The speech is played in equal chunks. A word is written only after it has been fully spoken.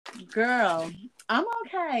Girl, I'm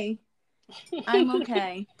okay. I'm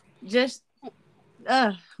okay. Just,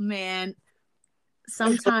 man.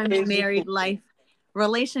 Sometimes married life,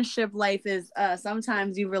 relationship life is,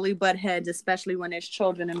 sometimes you really butt heads, especially when there's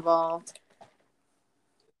children involved.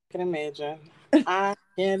 I can imagine. I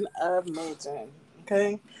can imagine.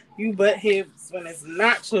 Okay? You butt heads when it's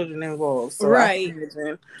not children involved. So I can Right.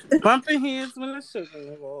 imagine bumping heads when it's children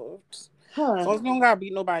involved. Huh. So you don't gotta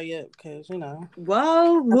beat nobody up because, you know.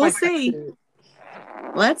 Well, I we'll like that see. shit.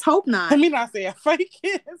 Let's hope Let not. me not say I fight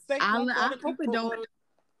kids. Say I, bump I other hope it don't. people.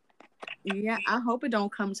 Yeah, I hope it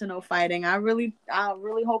don't come to no fighting. I really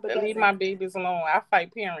hope it Leave doesn't. my babies alone. I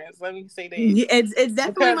fight parents. Let me say that. Yeah, it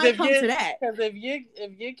definitely Because might come to that.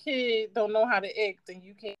 if your kid don't know how to act and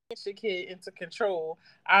you can't get your kid into control,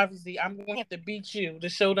 obviously I'm going to have to beat you to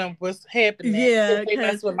show them what's happening Yeah, if they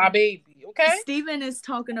because mess with my baby. Okay. Steven is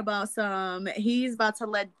talking about he's about to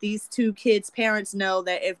let these two kids' parents know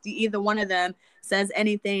that if either one of them says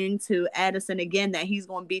anything to Addison again, that he's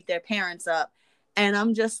going to beat their parents up. And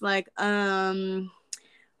I'm just like,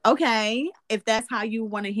 okay, if that's how you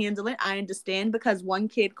want to handle it, I understand, because one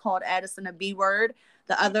kid called Addison a B word,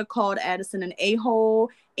 the other called Addison an a-hole,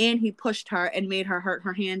 and he pushed her and made her hurt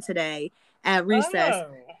her hand today at recess.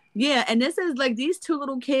 Oh, Yeah, and this is like these two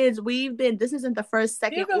little kids. This isn't the first, these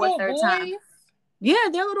second, are or little third time. boys. Yeah,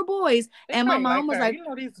 they're little boys. They And my probably mom like was her. like, You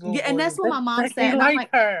know these little yeah, and boys. that's what my mom They said. And I'm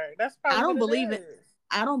like like, her. That's I probably what don't it believe it. is.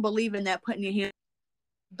 I don't believe in that putting your hand.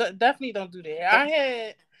 Definitely don't do that. I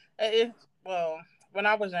had, if well, when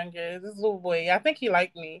I was younger, this little boy, I think he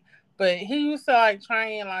liked me, but he used to like try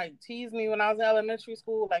and like tease me when I was in elementary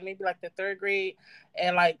school, like maybe like the third grade,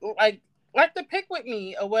 and like to pick with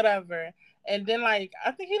me or whatever. And then like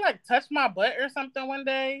I think he like touched my butt or something one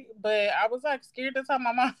day, but I was like scared to tell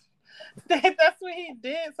my mom that that's what he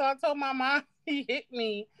did. So I told my mom he hit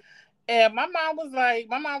me. And my mom was like,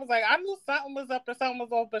 I knew something was up or something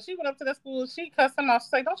was off, but she went up to the school, she cussed him out.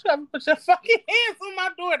 She's like, don't you ever put your fucking hands on my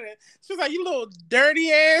daughter. She was like, you little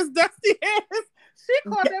dirty ass, dusty ass. She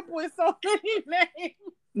called that boy so many names.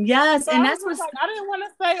 Yes, So and I was that's just what. like, I didn't want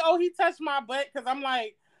to say, oh, he touched my butt, because I'm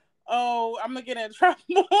like, oh, I'm gonna get in trouble.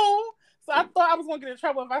 So I thought I was gonna get in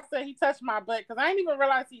trouble if I said he touched my butt, because I didn't even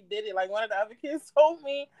realize he did it. Like one of the other kids told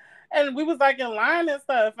me, and we was like in line and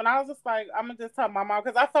stuff, and I was just like, I'm gonna just tell my mom,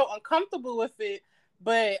 because I felt uncomfortable with it,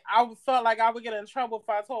 but I felt like I would get in trouble if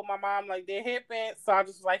I told my mom like they happened. So I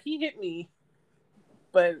just was like, he hit me,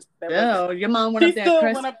 but that wasn't. Oh, your mom went She up there and still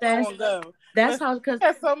cursed went up there that. on go. That's But how, she because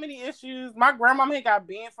had so many issues. My grandmom had got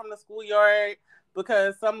banned from the schoolyard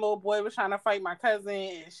because some little boy was trying to fight my cousin,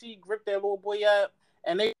 and she gripped that little boy up,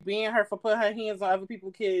 and they banned her for putting her hands on other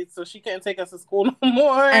people's kids, so she couldn't take us to school no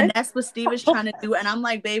more. and that's what Steve is trying to do. And I'm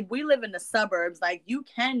like, babe, we live in the suburbs. Like, you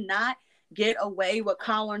cannot get away with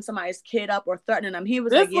collaring somebody's kid up or threatening them. He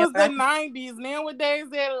was This like, yeah, was the but 90s. Nowadays,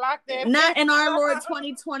 they locked that not bitch in our Lord up.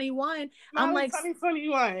 2021. Now it's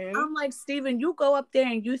 2021. I'm like, Steven, you go up there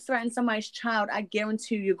and you threaten somebody's child, I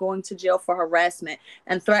guarantee you're going to jail for harassment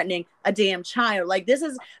and threatening a damn child. Like, this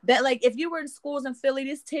is that, like, if you were in schools in Philly,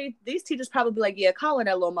 these teachers probably be like, yeah, collar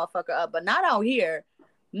that little motherfucker up, but not out here.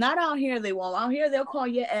 Not out here, they won't. Out here, they'll call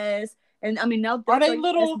your ass. And I mean, they'll Are throw they your ass in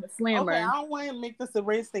little? the slammer. Okay, I don't want to make this a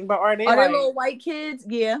race thing, but are they They like? little white kids?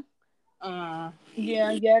 Yeah. Yeah,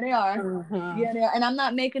 they are. Yeah, they are. And I'm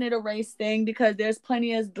not making it a race thing, because there's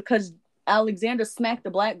plenty of, because Alexander smacked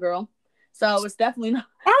the black girl. So it's definitely not.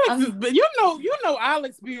 Alex is, but you know,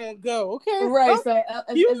 Alex be on go, okay? Right. So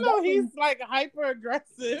you know he's like hyper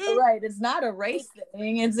aggressive. right. It's not a race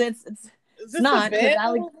thing. It's Is this not, a because bad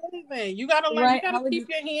Alex. thing? You gotta learn. Right. You gotta Alex. keep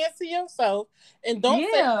your hands to yourself, and don't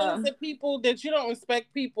say Yeah. things to people that you don't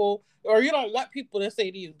expect people, or you don't want people to say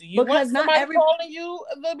to you. Do you Because want somebody calling you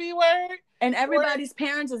the B word? And everybody's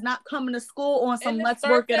parents is not coming to school on some let's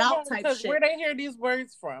work it out type shit. Where they hear these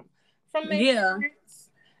words from their parents.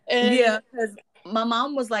 And yeah, because my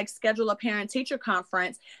mom was like, schedule a parent teacher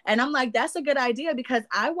conference, and I'm like, that's a good idea, because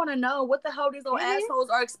I want to know what the hell these little assholes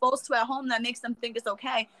are exposed to at home that makes them think it's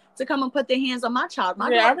okay to come and put their hands on my child.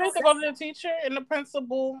 I have to go to the teacher and the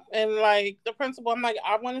principal, and like the principal, I'm like,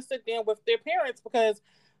 I want to sit down with their parents, because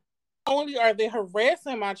only are they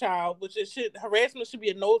harassing my child, which harassment should be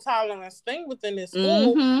a no tolerance thing within this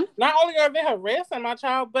school. Mm-hmm. Not only are they harassing my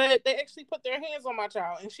child, but they actually put their hands on my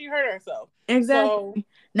child, and she hurt herself. Exactly. So,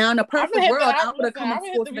 now in a perfect world, I would have come to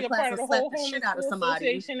school to be the a part class of the and whole slapped the shit out of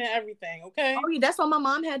somebody. And everything. Okay. Oh yeah, that's what my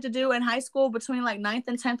mom had to do in high school between like 9th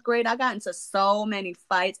and 10th grade. I got into so many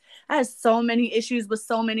fights. I had so many issues with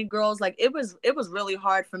so many girls. Like it was really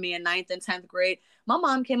hard for me in 9th and 10th grade. My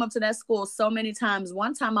mom came up to that school so many times.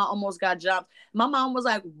 One time I almost got jumped. My mom was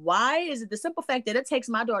like, why is it the simple fact that it takes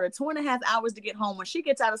my daughter 2.5 hours to get home when she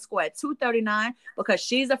gets out of school at 2:39 because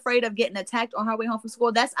she's afraid of getting attacked on her way home from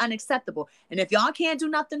school? That's unacceptable. And if y'all can't do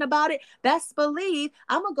nothing about it, best believe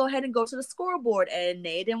I'm going to go ahead and go to the school board. And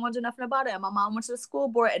they didn't want to do nothing about it. And my mom went to the school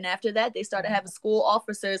board. And after that, they started having school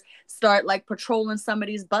officers start like patrolling some of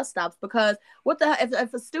these bus stops, because what the hell,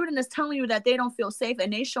 if a student is telling you that they don't feel safe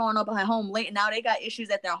and they showing up at home late and now they got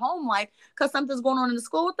issues at their home life because something's going on in the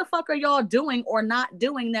school, what the fuck are y'all doing or not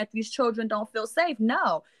doing that these children don't feel safe?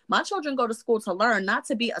 No, my children go to school to learn, not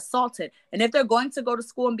to be assaulted. And if they're going to go to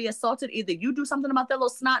school and be assaulted, either you do something about that little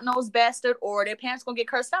snot-nosed bastard or their parents gonna get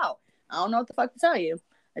cursed out. I don't know what the fuck to tell you.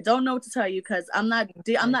 I don't know what to tell you, because I'm not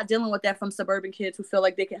dealing with that from suburban kids who feel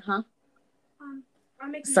like they can,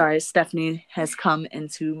 Sorry, Stephanie has come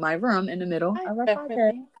into my room in the middle of our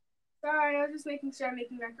podcast. Sorry, I was just making sure I'm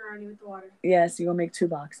making macaroni with the water. Yes, you're going to make 2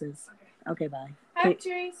 boxes. Okay, bye. Hi,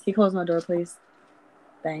 Can you close my door, please?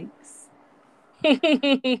 Thanks.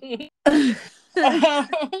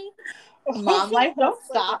 Mom, like, don't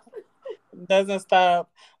stop. Doesn't stop.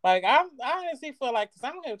 Like, I honestly feel like, because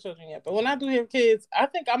I don't have children yet, but when I do have kids, I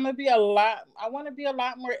think I want to be a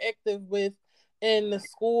lot more active in the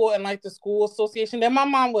school and like the school association than my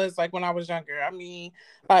mom was, like, when I was younger. I mean,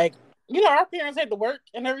 like, you know, our parents had to work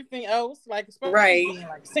and everything else, like, especially being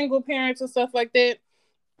like single parents and stuff like that.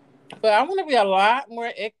 But I want to be a lot more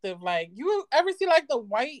active. Like, you ever see like the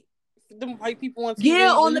white people on TV?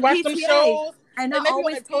 Yeah, on the watch PTA. Them shows? And I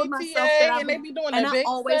always told myself that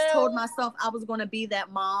I told myself I was going to be that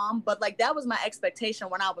mom. But like, that was my expectation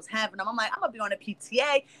when I was having them. I'm like, I'm going to be on the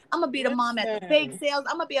PTA. I'm going to be the mom at the bake sales.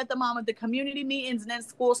 I'm going to be at the mom at the community meetings, and then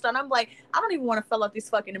school start. I'm like, I don't even want to fill out these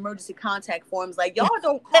fucking emergency contact forms. Like, y'all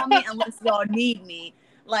don't call me unless y'all need me.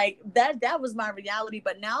 Like, that was my reality.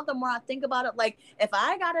 But now the more I think about it, like, if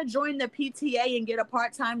I gotta join the PTA and get a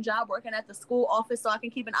part-time job working at the school office so I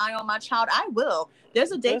can keep an eye on my child, I will.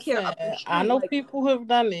 There's a daycare up the street. I know people who have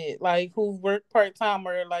done it, like, who worked part-time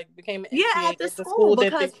or like became an PTA at the school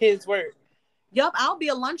that the kids work. Yup, I'll be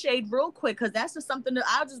a lunch aide real quick, because that's just something that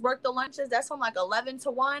I'll just work the lunches. That's from like 11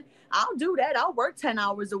 to 1. I'll do that. I'll work 10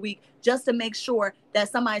 hours a week just to make sure that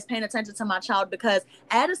somebody's paying attention to my child, because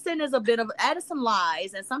Addison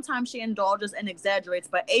lies, and sometimes she indulges and exaggerates,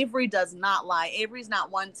 but Avery does not lie. Avery's not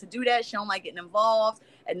one to do that. She don't like getting involved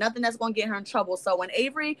and nothing that's going to get her in trouble. So when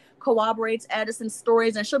Avery corroborates Addison's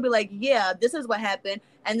stories, and she'll be like, yeah, this is what happened.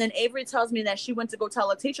 And then Avery tells me that she went to go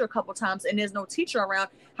tell a teacher a couple times and there's no teacher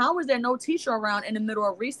around. How is there no teacher around in the middle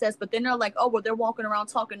of recess? But then they're like, oh, well, they're walking around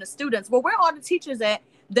talking to students. Well, where are the teachers at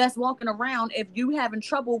that's walking around if you having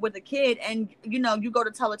trouble with a kid and, you know, you go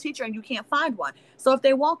to tell a teacher and you can't find one? So if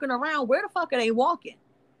they're walking around, where the fuck are they walking?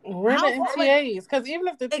 Where are the NTAs? Because even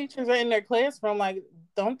if the teachers are in their classroom, like,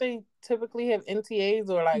 don't they typically have NTAs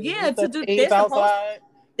or like to do aides outside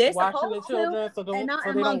they're watching the children so they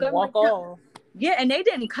don't walk off? Yeah, and they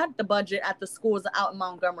didn't cut the budget at the schools out in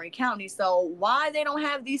Montgomery County. So why they don't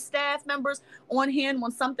have these staff members on hand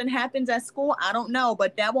when something happens at school, I don't know.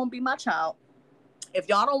 But that won't be my child. If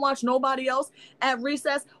y'all don't watch nobody else at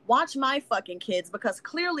recess, watch my fucking kids, because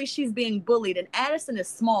clearly she's being bullied, and Addison is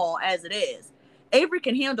small as it is. Avery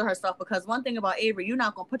can handle herself, because one thing about Avery, you're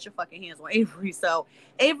not going to put your fucking hands on Avery. So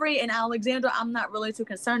Avery and Alexandra, I'm not really too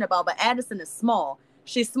concerned about, but Addison is small.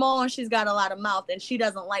 She's small and she's got a lot of mouth, and she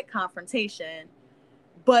doesn't like confrontation.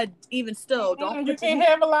 But even still, you can't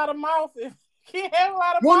have a lot of mouth. You can't have a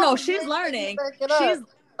lot of mouth. Well, no, she's learning.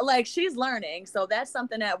 She's learning. So that's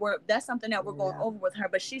something that we're going over with her.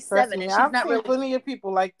 But she's 7 and she's not really. Plenty of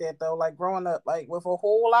people like that though, like growing up, like with a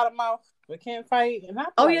whole lot of mouth, but can't fight. And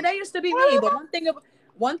yeah, that used to be me. But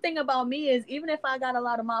one thing about me is, even if I got a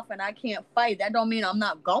lot of mouth and I can't fight, that don't mean I'm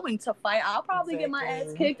not going to fight. I'll probably get my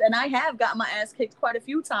ass kicked, and I have got my ass kicked quite a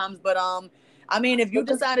few times. But I mean, if you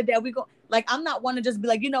decided that we go, like, I'm not one to just be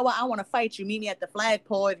like, you know what, I want to fight you. Meet me at the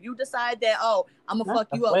flagpole. If you decide that, oh, I'm gonna fuck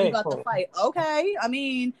you up, we got to fight. Okay. I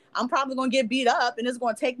mean, I'm probably gonna get beat up, and it's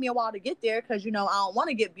gonna take me a while to get there, because, you know, I don't want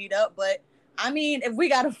to get beat up. But I mean, if we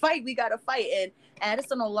gotta fight, we gotta fight. And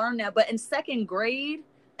Addison will learn that. But in second grade,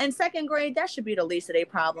 that should be the least of their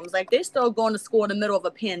problems. Like, they're still going to school in the middle of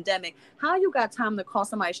a pandemic. How you got time to call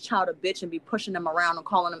somebody's child a bitch and be pushing them around and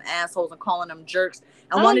calling them assholes and calling them jerks?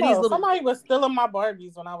 And somebody was stealing my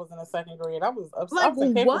Barbies when I was in the second grade. I was upset. Like, I was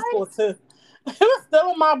in Catholic school too. It was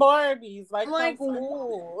stealing my Barbies. Like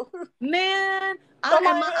man,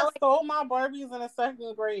 somebody stole my Barbies in the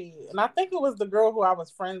second grade, and I think it was the girl who I was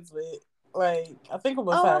friends with. Like, I think it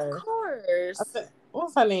was her. Of course. What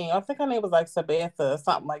was her name? I think her name was like Samantha or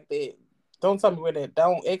something like that. Don't tell me where that.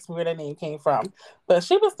 Don't ask me where that name came from. But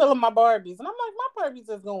she was stealing my Barbies, and I'm like, my Barbies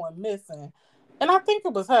is going missing, and I think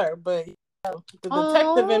it was her. But the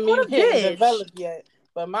detective in me what a hadn't bitch. developed yet.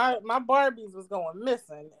 But my Barbies was going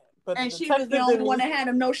missing. But And the she was the detective only in one me, that had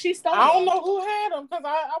them. No, she stole I don't them. know who had them because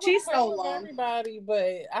I She was stole with them. everybody,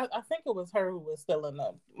 but I think it was her who was stealing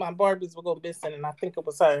them. My Barbies were going missing, and I think it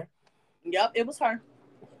was her. Yep, it was her.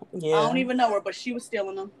 Yeah. I don't even know her, but she was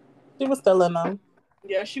stealing them. She was stealing them.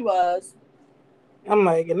 Yeah, she was. I'm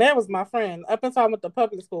like, and that was my friend. Up until I went to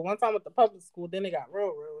public school. Once I went to public school, then it got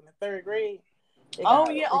real in the third grade. It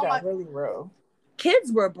got really real.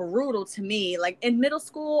 Kids were brutal to me. Like in middle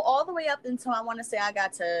school, all the way up until I want to say I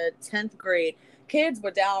got to 10th grade, kids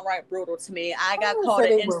were downright brutal to me. I got called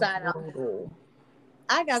an inside out.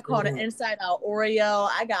 I got called an inside out Oreo.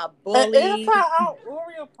 I got bullied. An inside out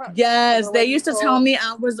Oreo. Yes, they used to tell me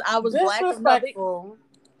I was black. Disrespectful.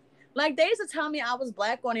 Like they used to tell me I was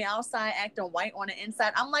black on the outside, acting white on the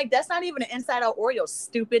inside. I'm like, that's not even an inside out Oreo,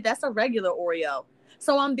 stupid. That's a regular Oreo.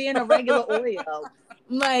 So I'm being a regular Oreo.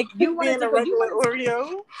 Like you wanted to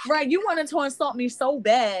Oreo, right? You wanted to insult me so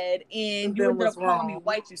bad, and you ended up calling me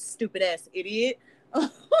white, you stupid ass idiot.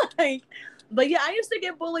 Like, but yeah, I used to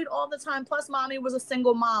get bullied all the time. Plus, mommy was a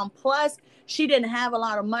single mom. Plus, she didn't have a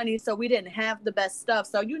lot of money, so we didn't have the best stuff.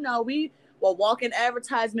 So we were walking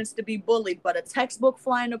advertisements to be bullied, but a textbook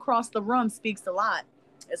flying across the room speaks a lot.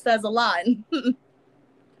 It says a lot.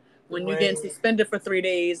 When you're getting suspended for 3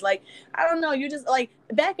 days. Like, I don't know. You just like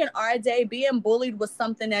back in our day, being bullied was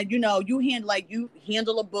something that, you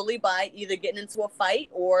handle a bully by either getting into a fight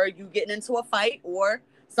or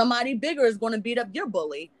somebody bigger is going to beat up your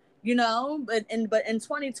bully, but in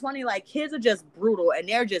 2020, like kids are just brutal and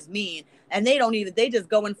they're just mean and they just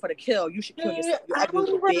go in for the kill. You should kill yourself. I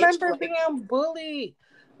don't remember being bullied.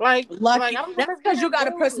 Like that's because you got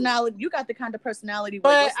a personality. You got the kind of personality.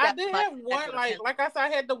 But I did have one, like I said, I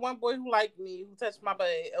had the one boy who liked me, who touched my butt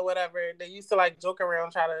or whatever. They used to like joke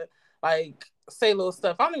around, try to like say little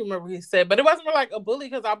stuff. I don't even remember what he said, but it wasn't like a bully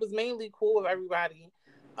because I was mainly cool with everybody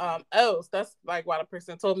else. That's like what a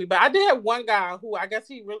person told me. But I did have one guy who I guess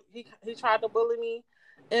he tried to bully me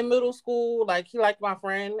in middle school. Like he liked my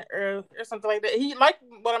friend or something like that. He liked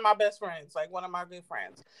one of my best friends, like one of my good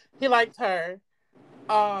friends. He liked her.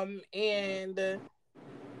 And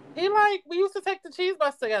he we used to take the cheese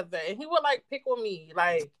bus together and he would like pick on me.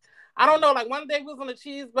 Like, I don't know, like one day we was on the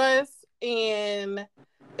cheese bus and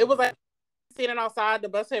it was like standing outside, the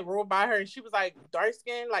bus had rolled by her and she was like dark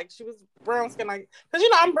skinned, like she was brown skin, like, cause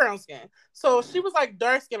I'm brown skin. So she was like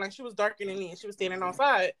dark skin, like she was darker than me and she was standing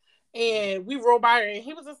outside and we rolled by her and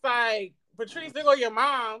he was just like, Patrice, there go your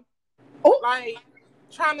mom. Oh. Like,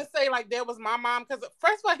 trying to say like that was my mom because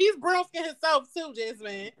first of all he's brown skin himself too,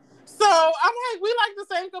 Jasmine. So I'm like, we like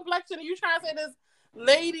the same complexion and you trying to say this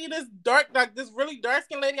lady, this dark, like this really dark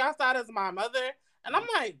skinned lady outside is my mother, and I'm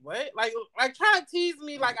like, what? Like trying to tease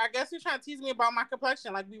me, like I guess you're trying to tease me about my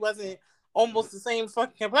complexion, like we wasn't almost the same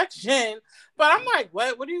fucking complexion. But I'm like,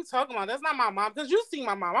 what are you talking about? That's not my mom, because you see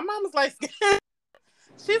my mom is light skinned.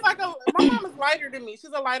 She's like my mom is lighter than me.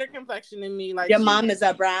 She's a lighter complexion than me. Like your mom is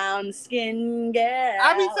a brown skin girl.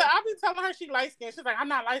 I be telling her she light skinned. She's like, I'm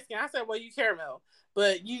not light skinned. I said, well, you caramel,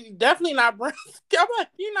 but you definitely not brown skin. I'm like,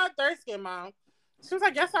 you're not dark skinned, mom. She was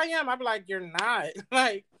like, yes, I am. I be like, you're not.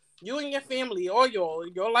 Like you and your family, or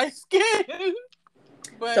you're light skinned.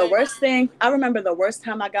 But the worst thing I remember, the worst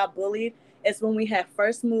time I got bullied is when we had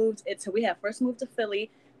first moved to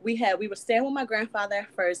Philly. We were staying with my grandfather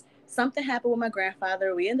at first. Something happened with my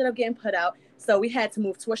grandfather. We ended up getting put out. So we had to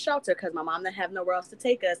move to a shelter because my mom didn't have nowhere else to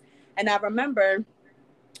take us. And I remember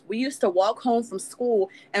we used to walk home from school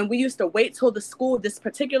and we used to wait till this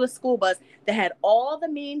particular school bus that had all the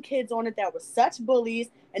mean kids on it that were such bullies.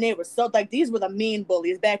 And they were so like, these were the mean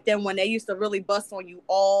bullies back then when they used to really bust on you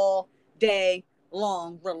all day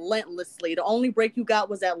long, relentlessly. The only break you got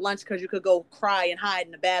was at lunch because you could go cry and hide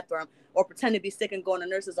in the bathroom or pretend to be sick and go in the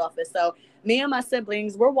nurse's office. So me and my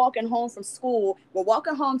siblings, we're walking home from school. We're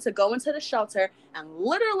walking home to go into the shelter. And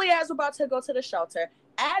literally as we're about to go to the shelter,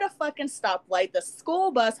 at a fucking stoplight, the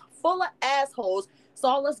school bus full of assholes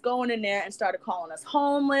saw us going in there and started calling us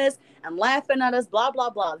homeless and laughing at us, blah, blah,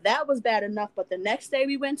 blah. That was bad enough. But the next day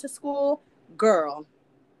we went to school, girl,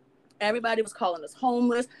 everybody was calling us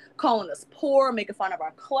homeless, calling us poor, making fun of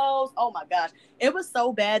our clothes. Oh my gosh. It was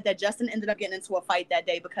so bad that Justin ended up getting into a fight that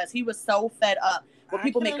day because he was so fed up with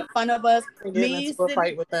people making fun of us. Me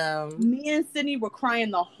and Sydney were crying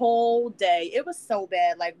the whole day. It was so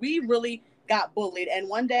bad. Like we really got bullied. And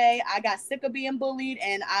one day I got sick of being bullied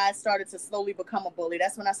and I started to slowly become a bully.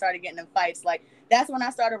 That's when I started getting in fights. Like that's when I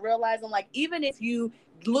started realizing, like, even if you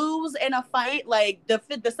lose in a fight, like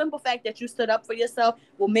the simple fact that you stood up for yourself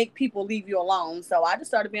will make people leave you alone. So I just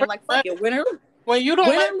started being like, fuck it, winner. When you don't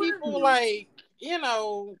let people like, you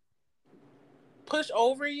know, push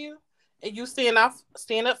over you and you stand up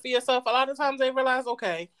for yourself, a lot of times they realize,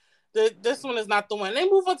 okay, this one is not the one. They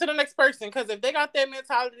move on to the next person, because if they got that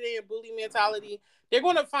mentality and bully mentality, they're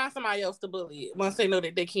going to find somebody else to bully once they know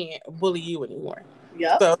that they can't bully you anymore.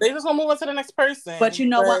 Yeah. So they just going to move on to the next person. But you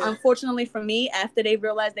know what? Unfortunately for me, after they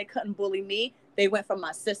realized they couldn't bully me, they went for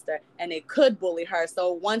my sister and they could bully her.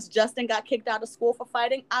 So once Justin got kicked out of school for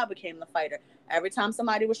fighting, I became the fighter. Every time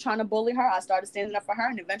somebody was trying to bully her, I started standing up for her,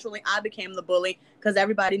 and eventually I became the bully because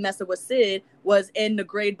everybody messing with Sid was in the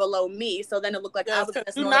grade below me. So then it looked like I was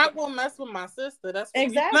you're not going to mess with my sister. That's what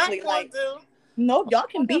exactly you're not going to do. No, y'all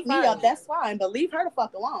can beat me up. That's fine, but leave her the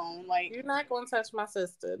fuck alone. Like, you're not going to touch my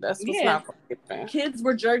sister. That's what's not going to happen. Kids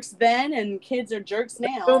were jerks then, and kids are jerks now.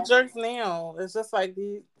 They're still jerks now. It's just like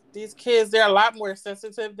these kids. They're a lot more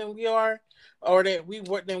sensitive than we are, or than we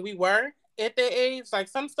were at their age. Like,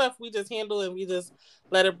 some stuff we just handle and we just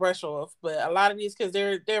let it brush off. But a lot of these kids,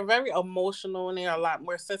 they're very emotional, and they're a lot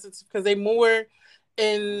more sensitive because they're more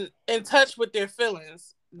in touch with their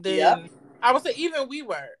feelings than. I would say even we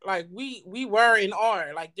were. Like, we were and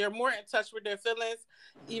are. Like, they're more in touch with their feelings,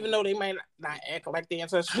 even though they might not act like they're in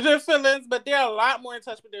touch with their feelings, but they're a lot more in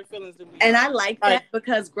touch with their feelings than we are. And I like that,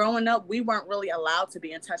 because growing up, we weren't really allowed to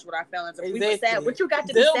be in touch with our feelings. If we were sad, what you got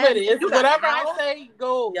to deal be sad with it. Whatever I say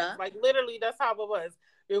goes. Yeah. Like, literally, that's how it was.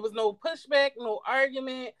 There was no pushback, no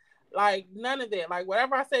argument, like, none of that. Like,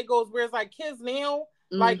 whatever I say goes. Whereas, like, kids now,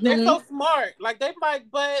 like, they're so smart. Like, they be like,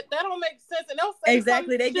 but that don't make sense. And they'll say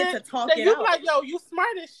exactly. They get to talk it out. You be like, yo, you smart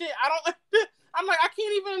as shit. I'm like, I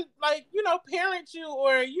can't even, like, you know, parent you,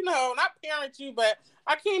 or, you know, not parent you, but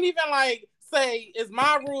I can't even, like, say, it's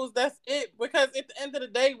my rules, that's it. Because at the end of the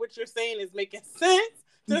day, what you're saying is making sense.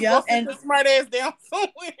 Just go sit the smart ass down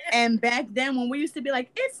somewhere. And back then, when we used to be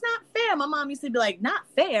like, it's not fair, my mom used to be like, not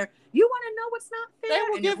fair? You want to know what's not fair? They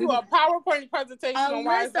will give you a PowerPoint presentation on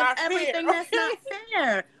why it's not everything fair. That's not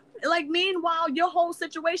fair. Like, meanwhile, your whole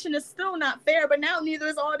situation is still not fair, but now neither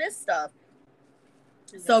is all this stuff.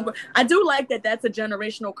 Yeah. So I do like that that's a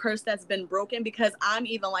generational curse that's been broken, because I'm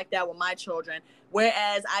even like that with my children.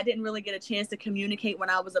 Whereas I didn't really get a chance to communicate when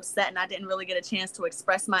I was upset, and I didn't really get a chance to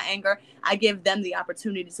express my anger. I give them the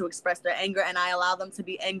opportunity to express their anger, and I allow them to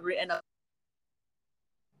be angry and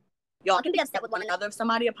y'all can be upset with one another. If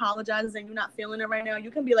somebody apologizes and you're not feeling it right now, you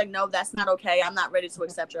can be like, no, that's not okay. I'm not ready to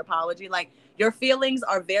accept your apology. Like, your feelings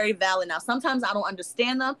are very valid. Now, sometimes I don't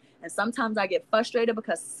understand them, and sometimes I get frustrated,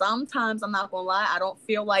 because sometimes, I'm not gonna lie, I don't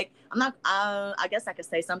feel like I guess I could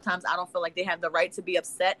say sometimes I don't feel like they have the right to be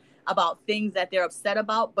upset about things that they're upset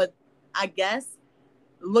about. But I guess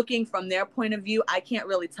looking from their point of view, I can't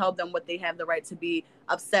really tell them what they have the right to be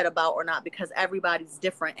upset about or not, because everybody's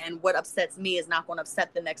different, and what upsets me is not going to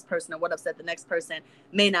upset the next person, and what upset the next person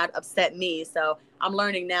may not upset me. So I'm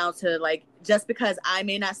learning now to, like, just because I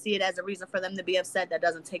may not see it as a reason for them to be upset, that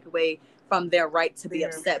doesn't take away from their right to be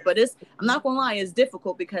upset. But I'm not gonna lie, it's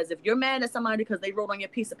difficult, because if you're mad at somebody because they wrote on your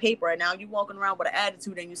piece of paper, and now you walking around with an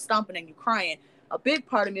attitude and you stomping and you crying, a big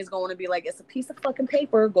part of me is going to be like, it's a piece of fucking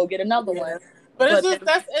paper, go get another one. But it's just,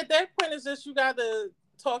 that's at that point, it's just, you got to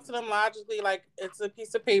talk to them logically. Like, it's a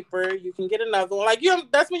piece of paper, you can get another one. Like,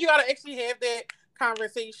 that's when you got to actually have that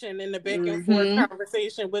conversation, in the back and forth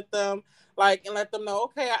conversation with them, like, and let them know,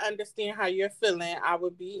 okay, I understand how you're feeling. I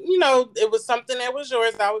would be, it was something that was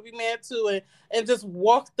yours, I would be mad too, and just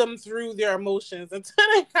walk them through their emotions until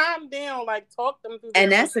they calm down. Like, talk them through.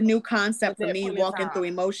 And that's a new concept for me, walking through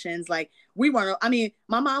emotions. Like,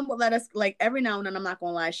 my mom would let us, like, every now and then, I'm not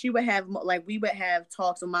gonna lie, she would have, like, we would have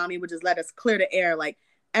talks, and mommy would just let us clear the air. Like,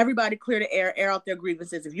 everybody clear the air out their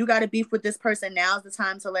grievances. If you got a beef with this person, now's the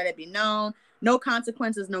time to let it be known. No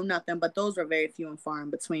consequences, no nothing. But those were very few and far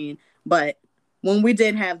in between. But when we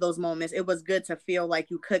did have those moments, it was good to feel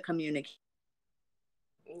like you could communicate.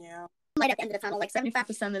 Yeah. Like, at the end of the time, like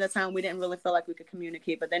 75% of the time, we didn't really feel like we could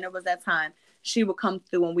communicate. But then it was that time she would come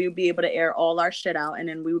through, and we would be able to air all our shit out. And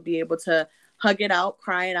then we would be able to hug it out,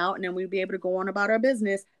 cry it out, and then we'd be able to go on about our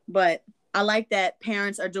business. But I like that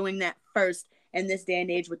parents are doing that first in this day and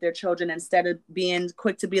age with their children, instead of being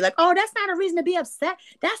quick to be like, oh, that's not a reason to be upset.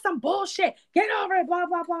 That's some bullshit. Get over it, blah,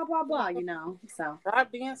 blah, blah, blah, blah, So.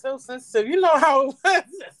 Stop being so sensitive. You know how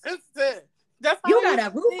sensitive. That's how you got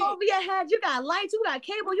a roof over your head. You got lights. You got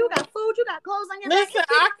cable. You got food. You got clothes on your back. Listen,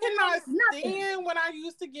 I cannot stand when I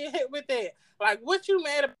used to get hit with that. Like, what you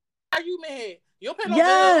mad about? How you mad? You pay no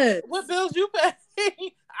bills. What bills you pay?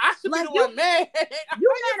 I should be the one mad.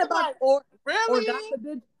 You mad about, or really? God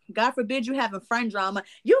forbid, God forbid you having friend drama.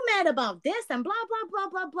 You mad about this and blah, blah, blah,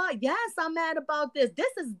 blah, blah. Yes, I'm mad about this.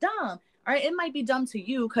 This is dumb. All right, it might be dumb to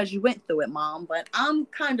you because you went through it, Mom, but I'm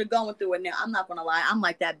kind of going through it now. I'm not going to lie. I'm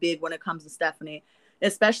like that big when it comes to Stephanie,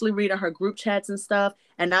 especially reading her group chats and stuff.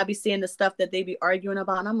 And I be seeing the stuff that they be arguing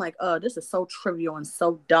about. And I'm like, oh, this is so trivial and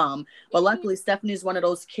so dumb. But luckily, Stephanie's one of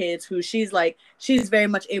those kids who she's very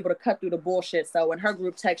much able to cut through the bullshit. So in her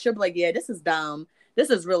group text, she'll be like, yeah, this is dumb.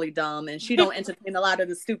 This is really dumb. And she don't entertain a lot of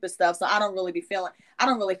the stupid stuff. So I don't really feel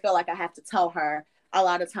like I have to tell her a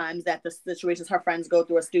lot of times that the situations her friends go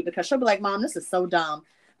through are stupid, because she'll be like, Mom, this is so dumb.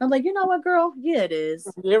 I'm like, you know what, girl? Yeah, it is.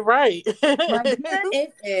 You're right. Like, yeah,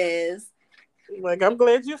 it is. Like, I'm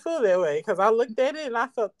glad you feel that way, because I looked at it and I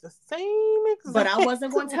felt the same exact. But I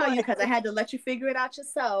wasn't going to tell you because I had to let you figure it out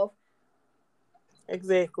yourself.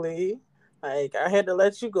 Exactly. Like, I had to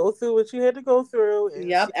let you go through what you had to go through. And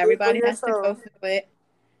yep, everybody has to go through it.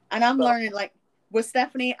 And I'm learning, like, with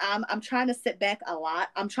Stephanie, I'm trying to sit back a lot.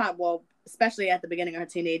 Especially at the beginning of her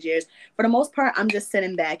teenage years. For the most part, I'm just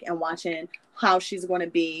sitting back and watching how she's going to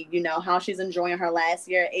be, how she's enjoying her last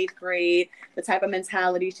year, 8th grade, the type of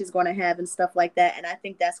mentality she's going to have and stuff like that. And I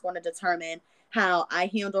think that's going to determine how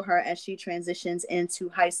I handle her as she transitions into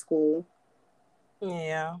high school.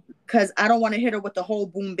 Yeah. Because I don't want to hit her with the whole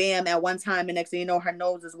boom bam at one time, and next thing you know, her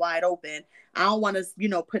nose is wide open. I don't want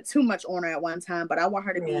to, put too much on her at one time, but I want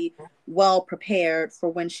her to be well prepared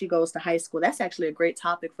for when she goes to high school. That's actually a great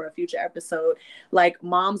topic for a future episode. Like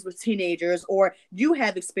moms with teenagers, or you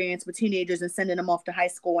have experience with teenagers and sending them off to high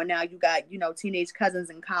school, and now you got, teenage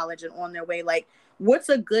cousins in college and on their way. Like, what's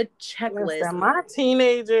a good checklist? Listen, my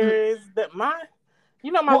teenagers, my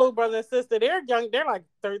little brother and sister, they're young. They're like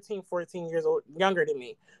 13, 14 years old, younger than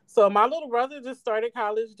me. So my little brother just started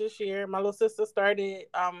college this year. My little sister started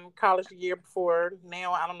college the year before.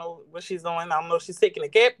 Now, I don't know what she's doing. I don't know if she's taking a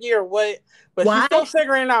gap year or what. But she's still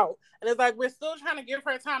figuring out. And it's like, we're still trying to give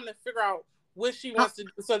her time to figure out what she wants to do.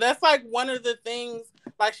 So that's like one of the things.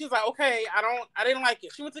 Like, she's like, okay, I didn't like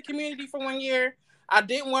it. She went to community for 1 year. I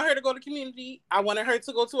didn't want her to go to community. I wanted her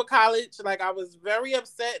to go to a college. Like, I was very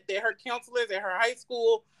upset that her counselors at her high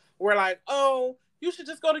school were like, oh, you should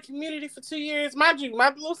just go to community for 2 years. Mind you, my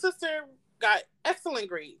little sister got excellent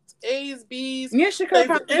grades. A's, B's. Yeah, she could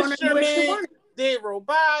have did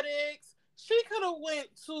robotics. She could have went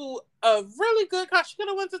to a really good college. She could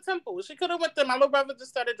have went to Temple. She could have went to, my little brother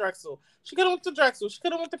just started Drexel. She could have went to Drexel. She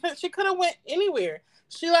could have went to Penn. She could have went anywhere.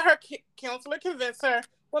 She let her counselor convince her,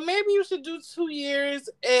 well, maybe you should do 2 years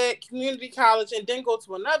at community college and then go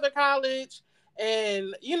to another college.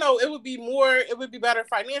 And, it would be better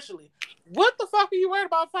financially. What the fuck are you worried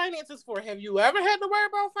about finances for? Have you ever had to worry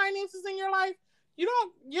about finances in your life?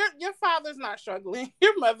 Your father's not struggling.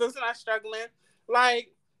 Your mother's not struggling.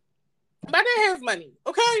 Like, my dad has money.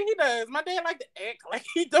 Okay, he does. My dad like to act like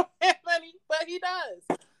he don't have money, but he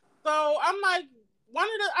does. So I'm like,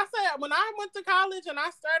 I said, when I went to college and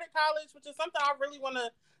I started college, which is something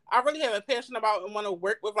I really have a passion about and want to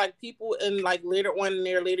work with like people in like later on in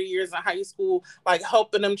their later years in high school, like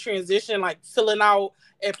helping them transition, like filling out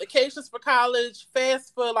applications for college,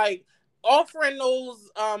 FAFSA, like offering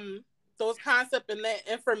those concepts and that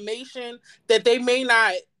information that they may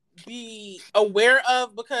not be aware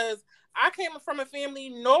of, because I came from a family,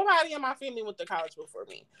 nobody in my family went to college before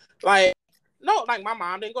me. Like, no, like my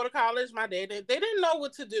mom didn't go to college, my dad did. They didn't know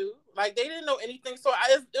what to do. Like, they didn't know anything. So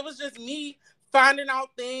it was just me finding out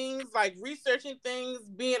things, like researching things,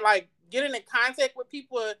 being like getting in contact with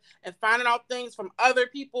people and finding out things from other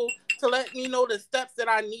people to let me know the steps that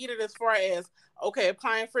I needed as far as, okay,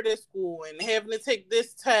 applying for this school and having to take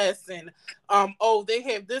this test and, they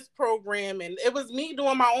have this program. And it was me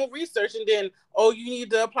doing my own research. And then, you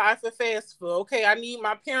need to apply for FAFSA. Okay, I need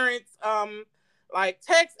my parents' like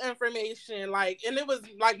text information. Like, and it was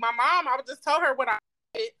like my mom, I would just tell her what I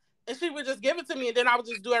did, and she would just give it to me, and then I would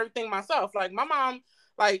just do everything myself. Like, my mom,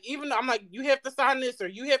 like, even though I'm like, you have to sign this or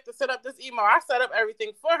you have to set up this email, I set up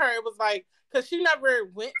everything for her. It was like, because she never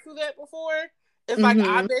went through that before. It's like,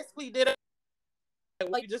 I basically did it.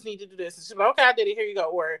 Like, you just need to do this. And she's like, okay, I did it. Here you go.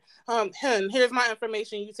 Or, here's my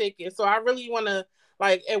information. You take it. So I really want to,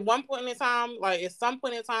 like, at some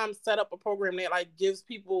point in time, set up a program that, like, gives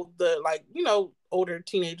people the, like, older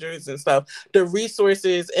teenagers and stuff, the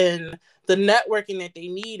resources and the networking that they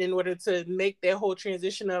need in order to make their whole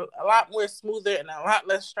transition a lot more smoother and a lot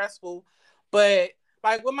less stressful. But,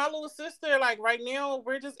 like, with my little sister, like, right now,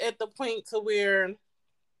 we're just at the point to where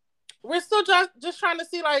we're still just trying to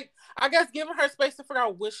see, like, I guess giving her space to figure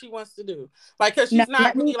out what she wants to do. Like, because she's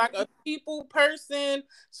not really like a people person.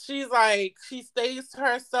 She's like, she stays to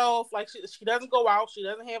herself. Like, she doesn't go out. She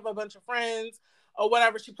doesn't have a bunch of friends. or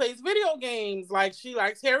whatever. She plays video games. Like, she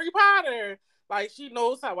likes Harry Potter. Like, she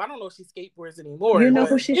knows how. I don't know if she skateboards anymore. You know but,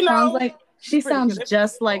 who she sounds like? She pretty sounds good at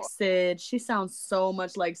just like basketball. Sid. She sounds so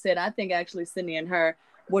much like Sid. I think actually Sydney and her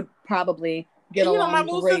would probably get And, along my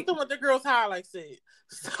little great. sister went to Girls High, like Sid.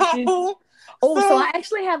 So I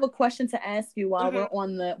actually have a question to ask you while we're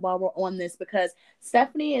on this, because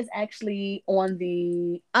Stephanie is actually on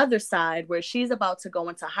the other side where she's about to go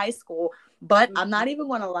into high school. But I'm not even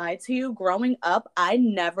going to lie to you. Growing up, I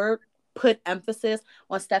never put emphasis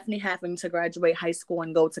on Stephanie having to graduate high school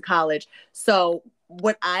and go to college. So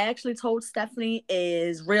what I actually told Stephanie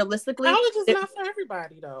is, realistically, college is not for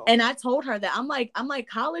everybody, though. And I told her that I'm like,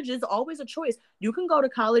 college is always a choice. You can go to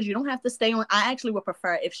college. You don't have to stay on. I actually would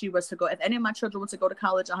prefer if she was to go, if any of my children were to go to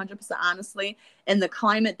college, 100% honestly, in the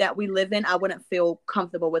climate that we live in, I wouldn't feel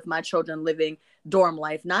comfortable with my children living dorm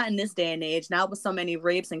life. Not in this day and age. Now with so many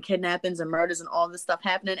rapes and kidnappings and murders and all this stuff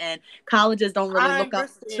happening, and colleges don't really look up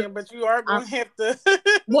to. But you are going to have to.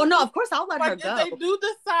 Well, no, of course I'll let her go. If they do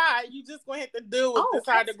decide, you just going to have to deal with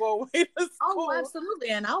decide to go away to school. Oh, absolutely,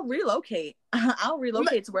 and I'll relocate. I'll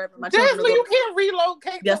relocate to wherever my children go. You can't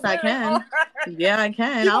relocate. Yes, I can. Yeah, I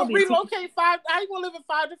can. I'll relocate 5. How you gonna live in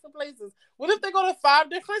 5 different places? What if they go to 5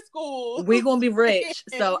 different schools? We're gonna be rich,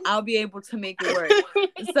 so I'll be able to make it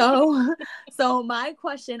work. So my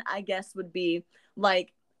question, I guess, would be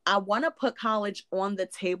like, I want to put college on the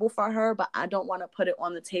table for her, but I don't want to put it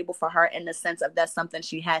on the table for her in the sense of that's something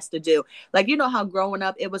she has to do. Like, you know how growing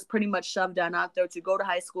up, it was pretty much shoved down out there to go to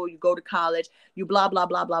high school, you go to college, you blah, blah,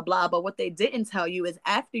 blah, blah, blah. But what they didn't tell you is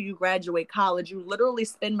after you graduate college, you literally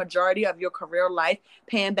spend majority of your career life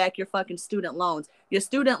paying back your fucking student loans. Your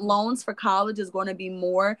student loans for college is going to be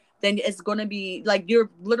more than it's going to be, like, you're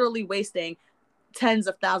literally wasting tens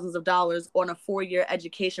of thousands of dollars on a 4-year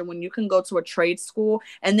education when you can go to a trade school,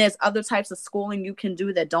 and there's other types of schooling you can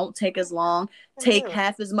do that don't take as long, take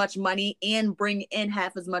half as much money, and bring in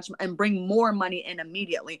half as much and bring more money in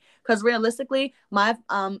immediately. Because realistically, my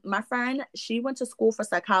friend, she went to school for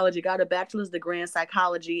psychology, got a bachelor's degree in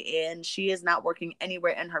psychology, and she is not working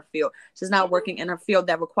anywhere in her field. She's not working in her field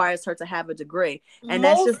that requires her to have a degree. And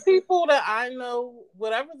most that's just people that I know,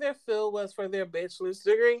 whatever their field was for their bachelor's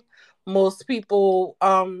degree, most people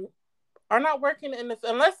are not working in this,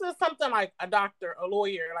 unless it's something like a doctor, a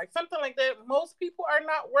lawyer, like something like that. Most people are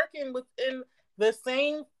not working within the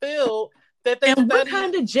same field that they study. And what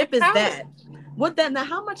kind of jip is that? What that? Now,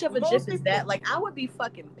 how much of a jip is that? Like, I would be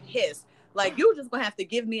fucking pissed. Like, you're just gonna have to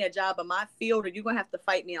give me a job in my field, or you're gonna have to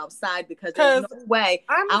fight me outside, because there's no way.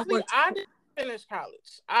 Honestly, I didn't finish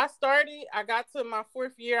college. I got to my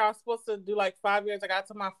 4th year. I was supposed to do like 5 years. I got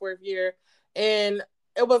to my 4th year, and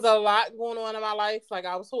it was a lot going on in my life. Like,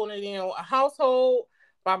 I was holding a household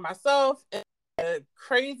by myself, and a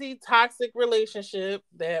crazy toxic relationship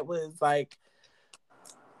that was like,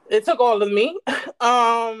 it took all of me.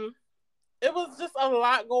 It was just a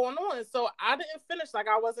lot going on. So I didn't finish. Like,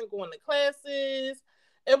 I wasn't going to classes.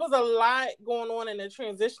 It was a lot going on in the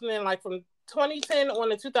transitioning, like from 2010 on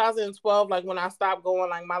to 2012, like when I stopped going,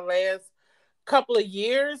 like my last couple of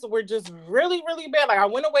years were just really, really bad. Like, I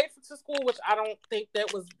went away to school, which I don't think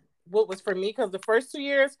that was what was for me, because the first 2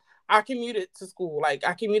 years I commuted to school. Like,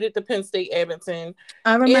 I commuted to Penn State, Abington.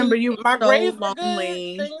 I remember you. My grades were good,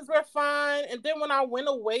 things were fine. And then when I went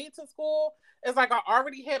away to school, it's like I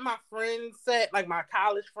already had my friends set, like my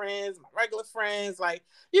college friends, my regular friends, like,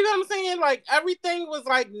 you know what I'm saying? Like, everything was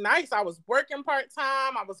like nice. I was working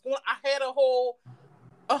part-time. I had a whole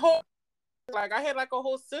like, I had like a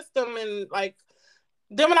whole system. And like,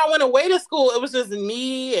 then when I went away to school, it was just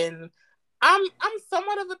me, and I'm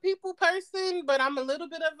somewhat of a people person, but I'm a little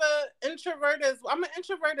bit of an introvert I'm an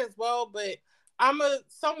introvert as well, but I'm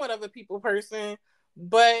somewhat of a people person.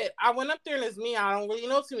 But I went up there and it's me. I don't really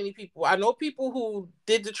know too many people. I know people who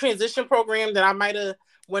did the transition program that I might have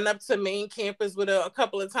went up to main campus with a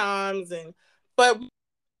couple of times, but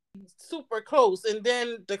super close. And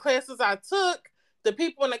then the classes I took, the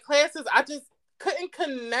people in the classes, I just couldn't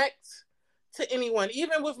connect to anyone.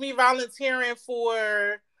 Even with me volunteering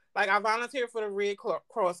for, like, I volunteered for the Red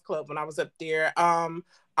Cross Club when I was up there.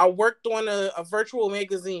 I worked on a virtual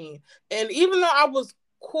magazine. And even though I was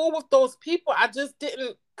cool with those people, I just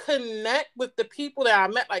didn't connect with the people that I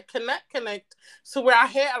met. Like, connect. So where I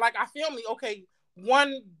had, like, I feel me, okay,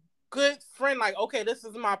 one good friend, like, okay, this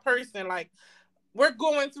is my person. Like, we're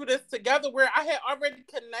going through this together, where I had already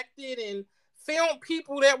connected and found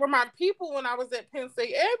people that were my people when I was at Penn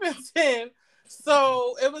State Abington.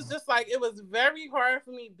 So it was just like, it was very hard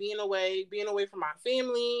for me being away from my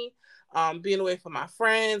family, being away from my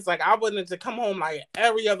friends. Like, I wanted to come home like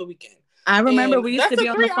every other weekend. I remember And we used that's to a be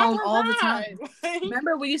on the 3-hour phone all the ride. time. Like,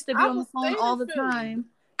 Remember we used to be I on the was phone staying all in the Philly. time.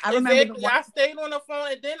 I remember the Exactly. one. I stayed on the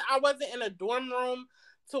phone, and then I wasn't in a dorm room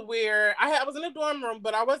to where I was in a dorm room,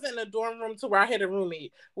 but I wasn't in a dorm room to where I had a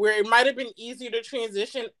roommate, where it might have been easier to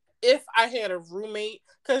transition if I had a roommate,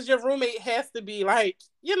 because your roommate has to be like,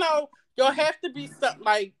 y'all have to be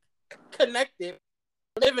like connected,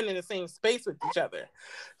 living in the same space with each other.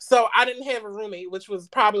 So I didn't have a roommate, which was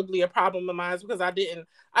probably a problem of mine, because I didn't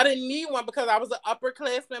need one, because I was an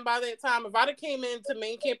upperclassman by that time. If I'd have came into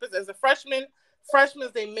main campus as a freshman, freshmen,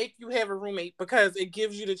 they make you have a roommate because it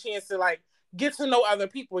gives you the chance to like get to know other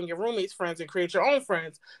people and your roommates' friends and create your own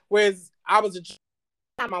friends. Whereas I was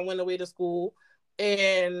time I went away to school,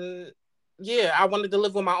 and yeah, I wanted to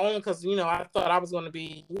live on my own because I thought I was going to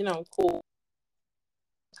be cool.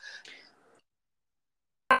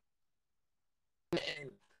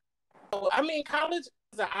 And, I mean, college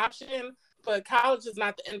is an option, but college is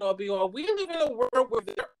not the end all be all. We live in a world where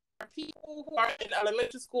there are people who are in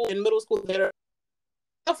elementary school and middle school that are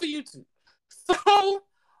off of YouTube.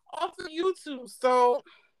 So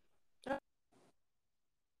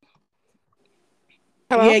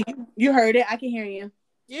hello? Yeah, you heard it. I can hear you.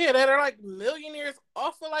 Yeah, that are like millionaires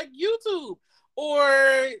off of like YouTube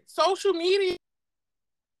or social media.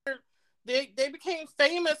 They became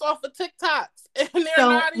famous off of TikToks, and they're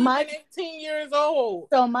not even 18 years old.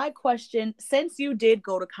 So my question, since you did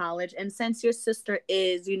go to college and since your sister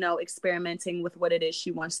is, experimenting with what it is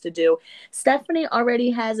she wants to do, Stephanie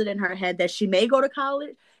already has it in her head that she may go to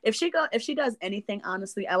college. If she does anything,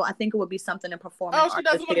 honestly, I think it would be something in performing arts. Oh, she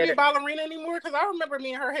doesn't want to be a ballerina anymore? Because I remember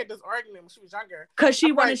me and her had this argument when she was younger. Because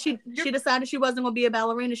she decided she wasn't going to be a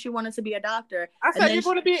ballerina. She wanted to be a doctor. I said, you're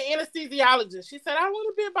going to be an anesthesiologist. She said, I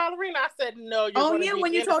want to be a ballerina. I said, no, you're going to be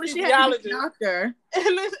when you told her she had to be a doctor. And she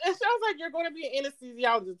was like, you're going to be an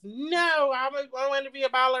anesthesiologist. No, I want to be a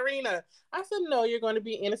ballerina. I said, no, you're going to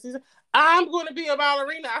be an anesthesiologist. I'm going to be a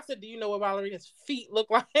ballerina. I said, do you know what ballerina's feet look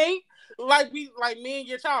like? Like me and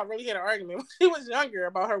your child really had an argument when she was younger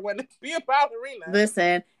about her wanting to be a ballerina.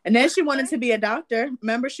 Listen, and then she wanted to be a doctor.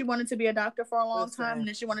 Remember, she wanted to be a doctor for a long time, and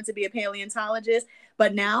then she wanted to be a paleontologist.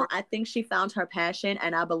 But now I think she found her passion,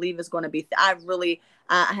 and I believe it's going to be.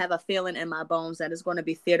 I have a feeling in my bones that it's going to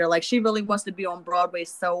be theater. Like, she really wants to be on Broadway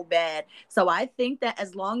so bad. So I think that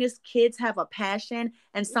as long as kids have a passion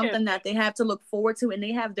and something that they have to look forward to, and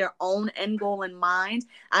they have their own end goal in mind,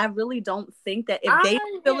 I really don't think that if they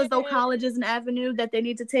feel as though college is an avenue that they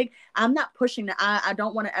need to take, I'm not pushing that. I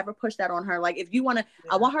don't want to ever push that on her. Like, if you want to,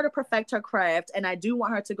 I want her to perfect her craft, and I do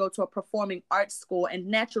want her to go to a performing arts school, and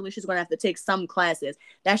naturally she's going to have to take some classes.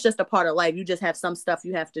 That's just a part of life. You just have some stuff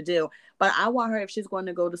you have to do. But I want her, if she's going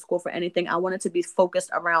to go to school for anything, I want it to be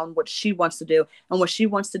focused around what she wants to do. And what she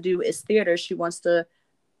wants to do is theater. She wants to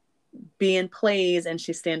be in plays, and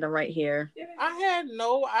she's standing right here. I had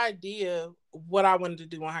no idea what I wanted to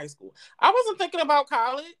do in high school. I wasn't thinking about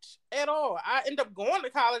college at all. I ended up going to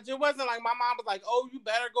college. It wasn't like my mom was like, oh, you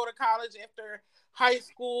better go to college after high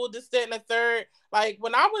school, this, that, and the third. Like,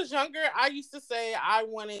 when I was younger, I used to say I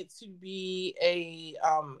wanted to be a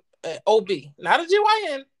OB, not a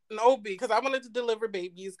GYN, an OB, because I wanted to deliver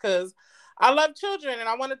babies, because I love children and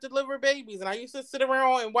I wanted to deliver babies. And I used to sit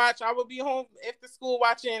around and watch. I would be home after school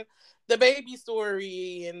watching The Baby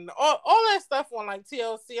Story and all that stuff on like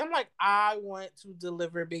TLC. I'm like, I want to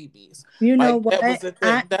deliver babies. You know what? That was the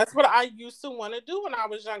thing. That's what I used to want to do when I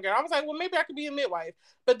was younger. I was like, well, maybe I could be a midwife.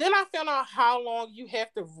 But then I found out how long you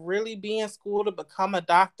have to really be in school to become a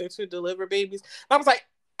doctor to deliver babies. And I was like,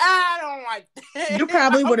 I don't like that. You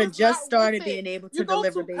probably would have just started being able to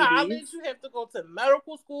deliver babies. College, you have to go to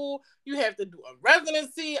medical school. You have to do a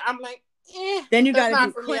residency. I'm like, then you got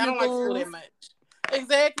to do clinicals. I don't like school that much.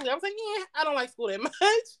 Exactly. I was like, I don't like school that much.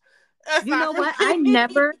 That's you know what? I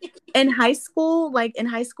never, in high school,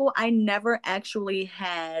 I never actually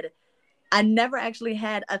had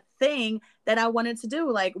a thing that I wanted to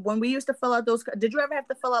do. Like, when we used to fill out those, did you ever have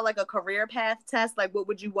to fill out like a career path test? Like, what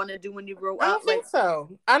would you want to do when you grow up? I don't think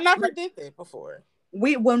so. I never did that before.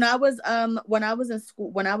 When I was in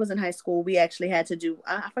school, when I was in high school, we actually had to do,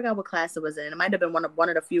 I forgot what class it was in. It might have been one of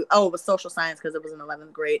the few. Oh, it was social science, because it was in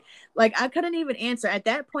 11th grade. Like, I couldn't even answer. At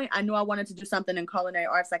that point, I knew I wanted to do something in culinary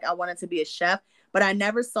arts. Like, I wanted to be a chef, but I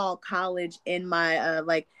never saw college in my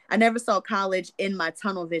I never saw college in my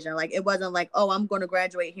tunnel vision. Like, it wasn't like, oh, I'm going to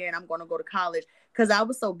graduate here and I'm going to go to college, because I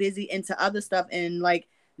was so busy into other stuff and like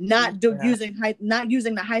not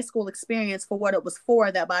using the high school experience for what it was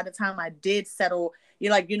for, that by the time I did settle,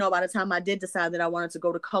 by the time I did decide that I wanted to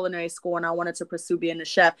go to culinary school and I wanted to pursue being a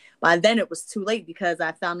chef, by then it was too late, because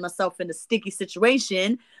I found myself in a sticky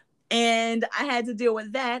situation And I had to deal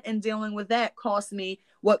with that, and dealing with that cost me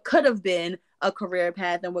what could have been a career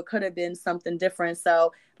path and what could have been something different.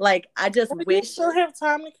 So like I just Well, you wish. still have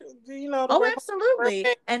time to, to Oh, work absolutely.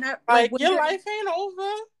 on. And I Like your life ain't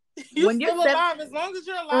over. You when you're still alive. As long as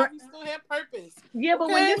you're alive, you still have purpose. yeah,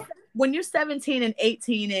 but Okay? when you're 17 and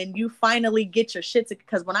 18 and you finally get your shit together,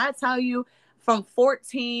 because when I tell you from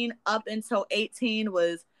 14 up until 18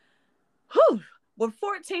 was, whew, when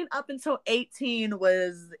 14 up until 18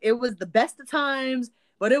 was, it was the best of times,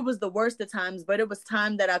 but it was the worst of times. But it was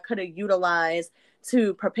time that I could have utilized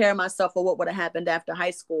to prepare myself for what would have happened after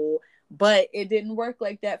high school. But it didn't work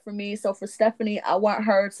like that for me. So for Stephanie, I want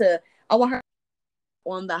her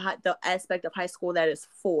on the aspect of high school that is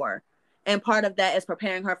for. And part of that is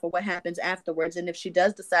preparing her for what happens afterwards. And if she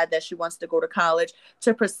does decide that she wants to go to college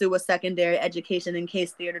to pursue a secondary education in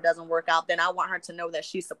case theater doesn't work out, then I want her to know that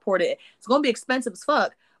she's supported. It's going to be expensive as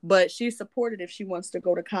fuck, but she's supported if she wants to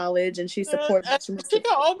go to college, and she's supported. She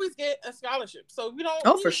can always get a scholarship. So we don't.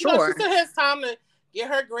 Oh, for sure. She still has time to get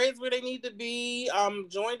her grades where they need to be.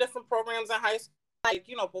 Join different programs in high school, like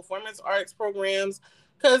performance arts programs,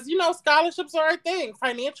 because scholarships are a thing.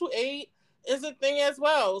 Financial aid is a thing as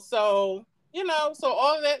well. So so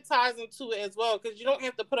all of that ties into it as well, because you don't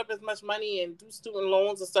have to put up as much money and do student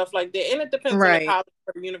loans and stuff like that. And it depends on the college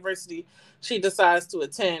or the university she decides to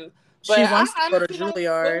attend. But she wants to go to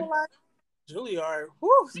Juilliard. Juilliard.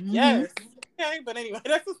 Whew, yes. Okay, but anyway,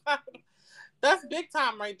 that's big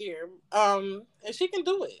time right there. And she can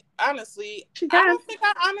do it. Honestly, I don't think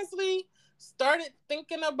I honestly started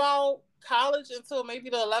thinking about college until maybe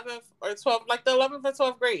the 11th or 12th, like the 11th or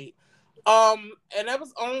 12th grade. And that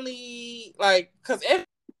was only like because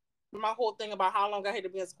my whole thing about how long I had to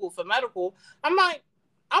be in school for medical, I'm like,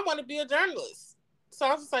 I want to be a journalist. So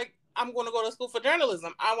I was just like, I'm going to go to school for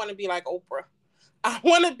journalism. I want to be like Oprah. I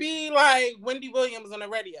want to be like Wendy Williams on the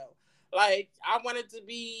radio. Like I wanted to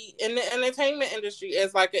be in the entertainment industry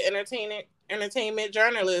as like an entertainment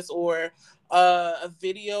journalist or a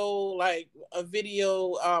video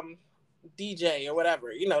DJ or whatever.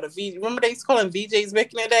 Remember they used to call them VJs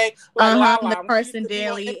back in the day, like Lala, the Carson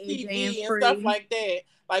Daly, AJ and stuff like that.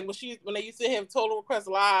 Like when they used to have Total Request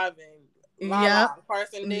Live and Lala,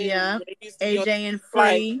 Carson Daly, AJ and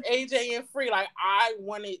Free, like AJ and Free. Like I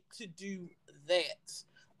wanted to do that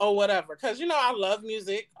or whatever, because I love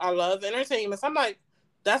music, I love entertainment. So I'm like,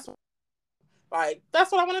 that's what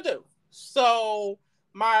I want to do. So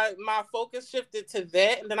my focus shifted to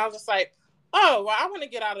that, and then I was just like, oh well, I want to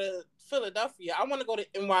get out of Philadelphia. I want to go to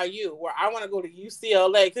NYU, or I want to go to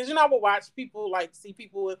UCLA, because I would watch people, like see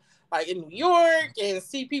people like in New York, and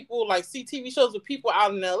see people like see TV shows with people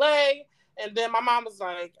out in LA. And then my mom was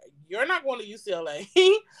like, you're not going to UCLA.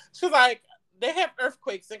 She's like, they have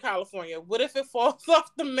earthquakes in California. What if it falls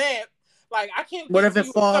off the map? Like I can't. What if it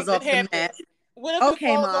falls off the map? What if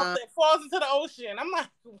it falls into the ocean? I'm like,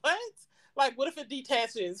 what? Like, what if it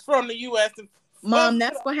detaches from the U.S. Mom,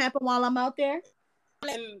 that's what happened while I'm out there.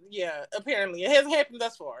 And yeah, apparently it hasn't happened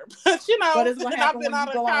thus far. But what is what happened when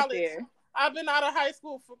you go out there? I've been out of high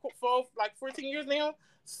school for like 14 years now.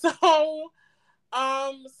 So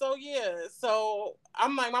yeah. So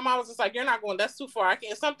I'm like, my mom was just like, you're not going. That's too far.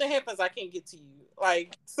 If something happens, I can't get to you.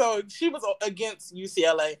 Like, so she was against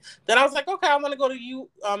UCLA. Then I was like, okay, I want to go to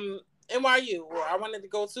NYU, or I wanted to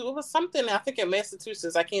go to, it was something I think in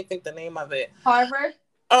Massachusetts. I can't think the name of it. Harvard?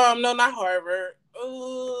 No, not Harvard.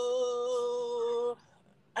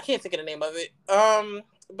 I can't think of the name of it.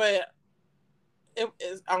 But it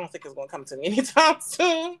is. I don't think it's going to come to me anytime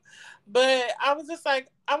soon. But I was just like,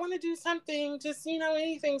 I want to do something, just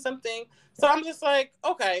anything, something. So I'm just like,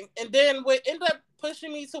 okay. And then what ended up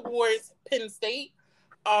pushing me towards Penn State,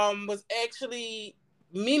 was actually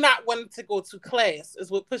me not wanting to go to class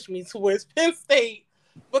is what pushed me towards Penn State.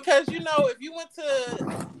 Because, if you went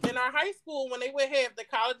in our high school, when they would have the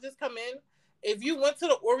colleges come in, if you went to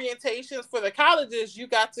the orientations for the colleges, you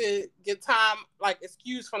got to get time, like,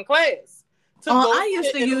 excused from class. I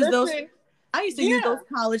used to use those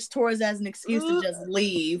college tours as an excuse to just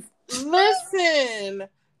leave. Listen.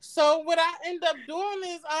 So what I end up doing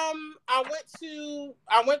is I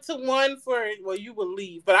went to one for, well, you would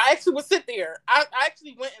leave, but I actually would sit there. I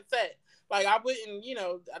actually went and sat. Like I wouldn't,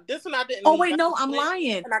 this one I didn't. Oh wait, no, I'm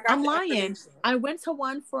lying. I went to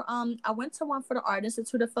one for the Art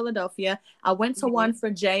Institute of Philadelphia. I went to one for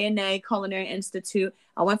J&A Culinary Institute.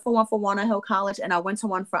 I went for one for Walnut Hill College, and I went to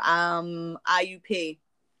one for IUP.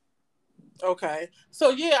 Okay, so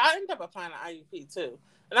yeah, I ended up applying to IUP too.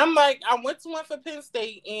 And I'm like, I went to one for Penn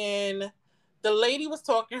State, and the lady was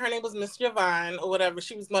talking. Her name was Miss Javine or whatever.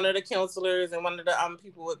 She was one of the counselors and one of the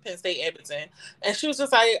people with Penn State Edmonton. And she was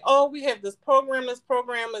just like, "Oh, we have this program. This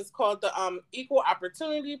program is called the Equal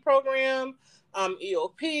Opportunity Program.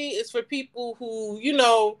 EOP. It's for people who, you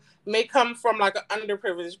know, may come from like an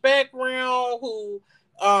underprivileged background, who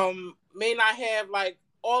may not have like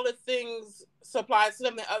all the things supplied to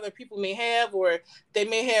them that other people may have, or they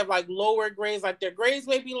may have like lower grades, like their grades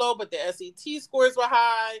may be low, but their SAT scores were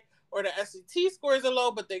high, or the SAT scores are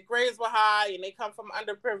low, but their grades were high, and they come from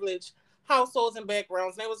underprivileged households and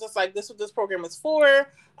backgrounds." And it was just like, this is what this program is for.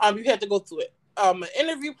 You had to go through it. An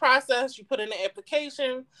interview process. You put in the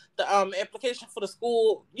application. The application for the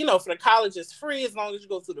school, you know, for the college is free as long as you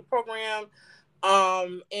go through the program.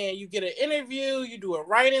 And you get an interview. You do a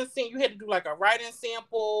writing sample. You had to do like a writing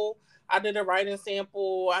sample. I did a writing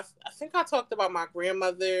sample. I think I talked about my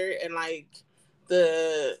grandmother and like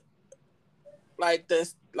the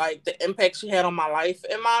impact she had on my life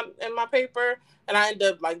in my paper. And I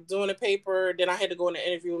ended up like doing a paper. Then I had to go in the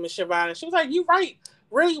interview with Miss Siobhan, and she was like, "You write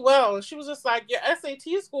really well." And she was just like, "Your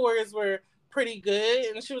SAT scores were pretty good."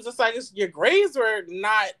 And she was just like, "Your grades were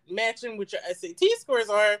not matching what your SAT scores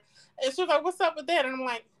are." And she was like, "What's up with that?" And I'm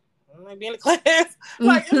like being in class.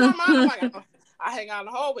 Like in my mind, I'm like, I hang out in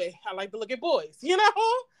the hallway. I like to look at boys, you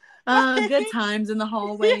know? Good times in the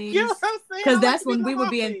hallways. You know what I'm saying? Because that's when we were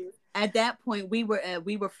being, at that point, we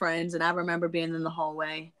were friends, and I remember being in the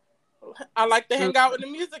hallway. I like to hang out in the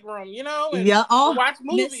music room, you know, and watch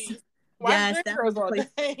movies. Watch videos all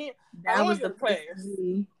day. That was the class.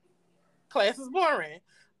 Class is boring.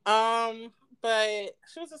 But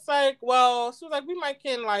she was just like, well, she was like, we might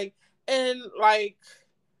can like, and like,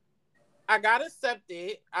 I got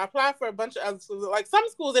accepted. I applied for a bunch of other schools. Like some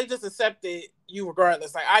schools, they just accepted you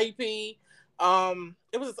regardless. Like IUP.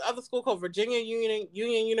 It was this other school called Virginia Union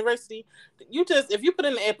University. You just, if you put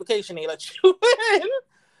in the application, they let you in.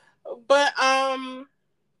 But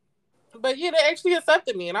yeah, they actually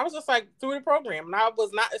accepted me, and I was just like through the program, and I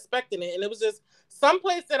was not expecting it, and it was just some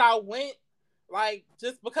place that I went, like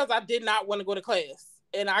just because I did not want to go to class.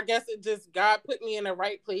 And I guess it just, God put me in the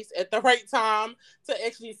right place at the right time to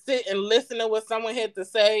actually sit and listen to what someone had to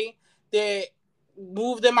say that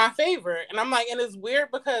moved in my favor. And I'm like, and it's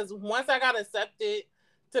weird because once I got accepted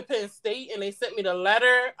to Penn State and they sent me the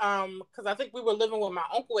letter, because I think we were living with my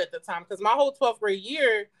uncle at the time, because my whole 12th grade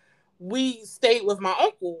year, we stayed with my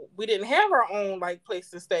uncle. We didn't have our own like place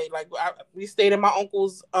to stay. Like we stayed in my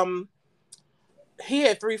uncle's, he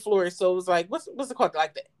had 3 floors, so it was like, what's it called?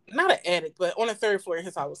 Like not an attic, but on the 3rd floor of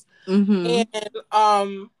his house. Mm-hmm.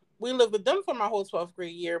 And we lived with them for my whole 12th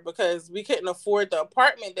grade year because we couldn't afford the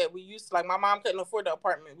apartment that we used to, like my mom couldn't afford the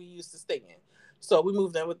apartment we used to stay in. So we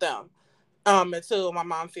moved in with them. Until my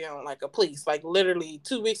mom found like a place. Like literally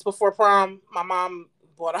 2 weeks before prom, my mom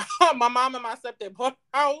and my stepdad bought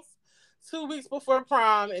a house 2 weeks before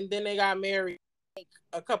prom, and then they got married like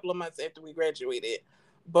a couple of months after we graduated.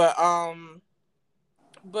 But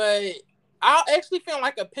I actually found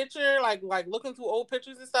like a picture, like looking through old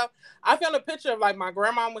pictures and stuff. I found a picture of like my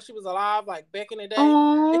grandma when she was alive, like back in the day.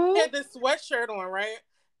 Aww. It had this sweatshirt on, right?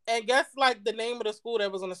 And guess like the name of the school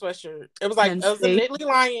that was on the sweatshirt. It was like, it was a Nittany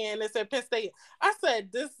Lion. It said Penn State. I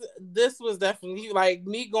said this was definitely like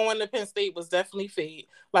me going to Penn State was definitely fate.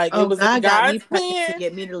 Like it was God's plan to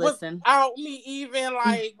get me to listen. Without me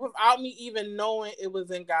even knowing it was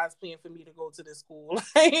in God's plan for me to go to this school.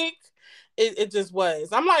 Like it just was.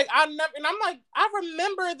 I'm like, I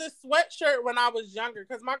remember this sweatshirt when I was younger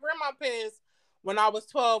because my grandma passed when I was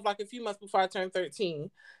 12, like a few months before I turned 13.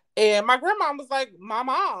 And my grandma was like my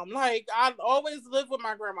mom. Like I always lived with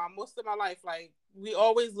my grandma most of my life. Like we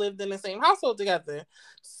always lived in the same household together.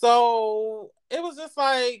 So it was just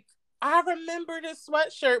like, I remember this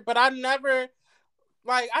sweatshirt, but I never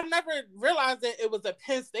realized that it was a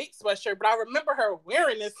Penn State sweatshirt. But I remember her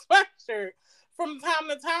wearing this sweatshirt from time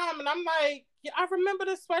to time. And I'm like, yeah, I remember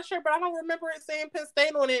this sweatshirt, but I don't remember it saying Penn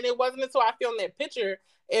State on it. And it wasn't until I filmed that picture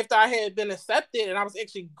after I had been accepted and I was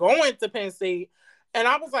actually going to Penn State. And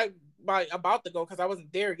I was like about to go because I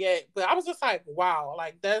wasn't there yet. But I was just like, wow,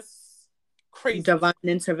 like that's crazy. Divine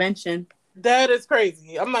intervention. That is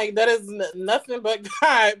crazy. I'm like, that is nothing but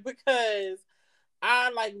God, because I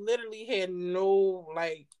like literally had no,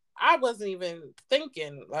 like, I wasn't even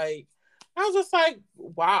thinking. Like, I was just like,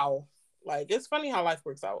 wow. Like, it's funny how life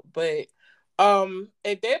works out. But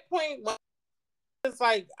at that point, it's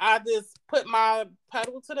like I just put my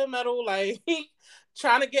pedal to the metal, like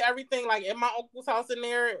trying to get everything like in my uncle's house in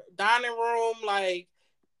there, dining room, like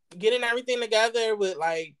getting everything together with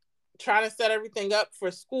like trying to set everything up for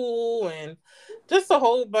school and just a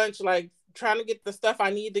whole bunch, like trying to get the stuff I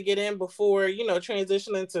need to get in before,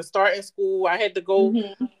 transitioning to starting school. I had to go,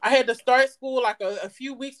 I had to start school like a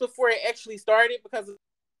few weeks before it actually started because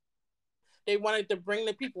they wanted to bring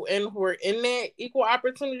the people in who are in that equal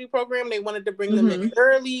opportunity program. They wanted to bring them in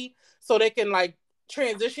early so they can like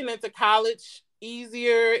transition into college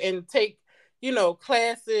easier and take,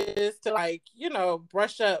 classes to like,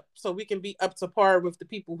 brush up so we can be up to par with the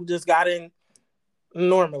people who just got in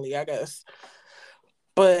normally, I guess.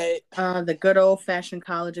 But the good old fashioned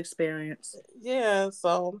college experience. Yeah,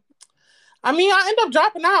 so I mean, I end up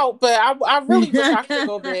dropping out, but I really wish I could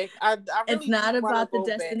go back. I really it's not about the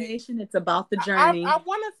destination; back. It's about the journey. I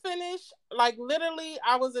want to finish. Like literally,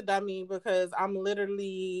 I was a dummy because I'm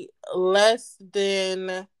literally less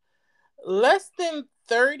than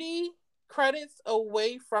 30 credits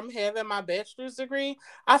away from having my bachelor's degree.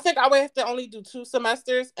 I think I would have to only do 2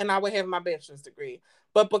 semesters, and I would have my bachelor's degree.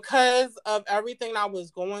 But because of everything I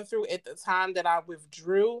was going through at the time that I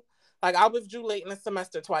withdrew, like I withdrew late in the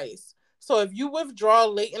semester twice. So if you withdraw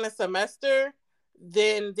late in the semester,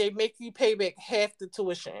 then they make you pay back half the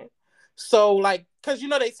tuition. So like, because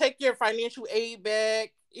they take your financial aid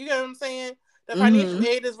back. You know what I'm saying? The financial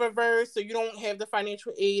aid is reversed, so you don't have the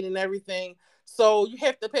financial aid and everything. So you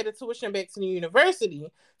have to pay the tuition back to the university.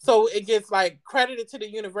 So it gets like credited to the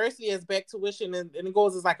university as back tuition, and it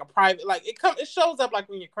goes as like a private, like it shows up like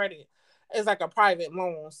when your credit is like a private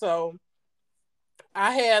loan. So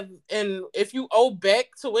I have, and if you owe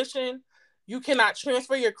back tuition, you cannot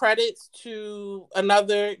transfer your credits to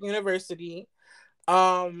another university.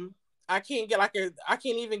 I can't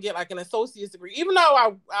even get like an associate's degree, even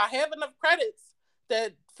though I have enough credits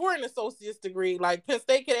that for an associate's degree. Like Penn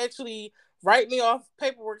State could actually write me off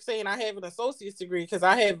paperwork saying I have an associate's degree because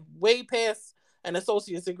I have way past an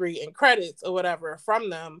associate's degree in credits or whatever from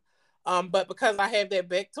them. But because I have that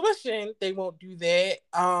back tuition, they won't do that.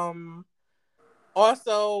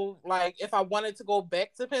 Also, like if I wanted to go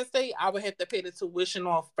back to Penn State, I would have to pay the tuition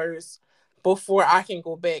off first before I can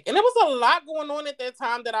go back. And there was a lot going on at that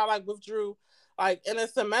time that I like withdrew like in a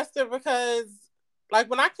semester because like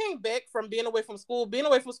when I came back from being away from school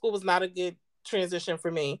was not a good transition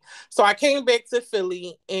for me. So I came back to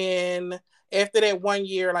Philly, and after that 1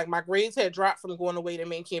 year, like my grades had dropped from going away to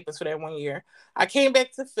main campus for that 1 year. I came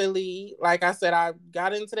back to Philly. Like I said, I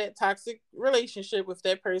got into that toxic relationship with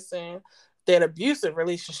that person, that abusive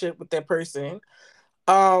relationship with that person.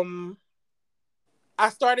 I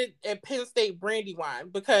started at Penn State Brandywine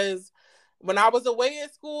because when I was away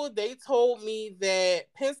at school, they told me that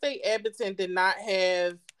Penn State Abington did not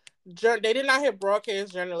have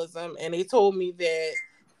broadcast journalism, and they told me that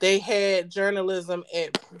they had journalism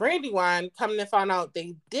at Brandywine. Coming to find out,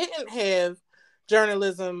 they didn't have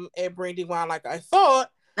journalism at Brandywine like I thought.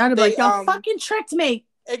 I'd be like, y'all fucking tricked me.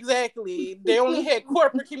 Exactly. They only had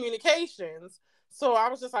corporate communications. So I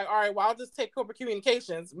was just like, all right, well, I'll just take corporate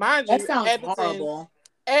communications. Mind you, that sounds horrible.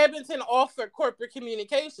 Abington offered corporate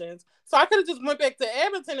communications. So I could have just went back to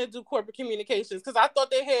Abington and do corporate communications because I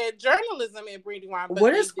thought they had journalism at Brandywine.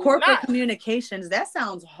 What is corporate communications? That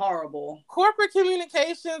sounds horrible. Corporate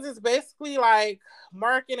communications is basically like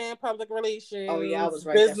marketing, public relations, I was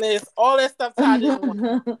right, business, all that stuff tied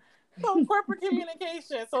in. So corporate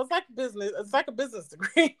communication. So it's like business. It's like a business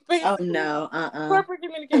degree. Basically. Oh no, corporate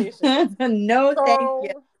communication. No, thank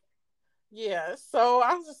you. Yeah. So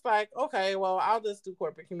I was just like, okay, well, I'll just do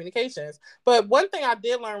corporate communications. But one thing I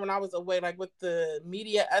did learn when I was away, like with the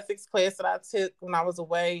media ethics class that I took when I was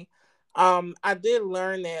away, I did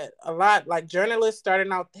learn that a lot. Like journalists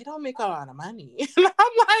starting out, they don't make a lot of money. And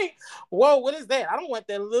I'm like, whoa, what is that? I don't want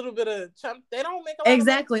that little bit of chump. They don't make a lot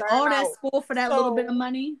exactly of money. All that school for that little bit of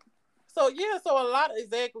money. So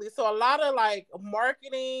a lot of like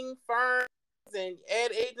marketing firms and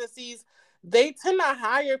ad agencies, they tend to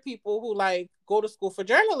hire people who like go to school for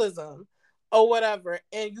journalism or whatever,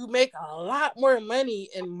 and you make a lot more money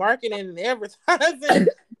in marketing and advertising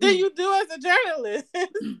than you do as a journalist.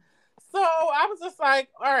 So I was just like,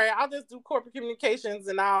 all right, I'll just do corporate communications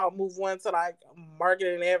and I'll move on to like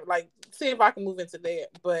marketing and like see if I can move into that.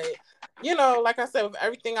 But like I said, with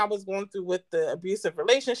everything I was going through with the abusive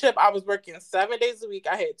relationship, I was working 7 days a week.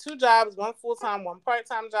 I had 2 jobs, 1 full-time, 1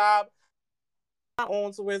 part-time job. My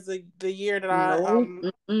own towards the year that I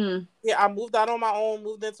moved out on my own,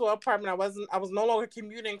 moved into an apartment. I was no longer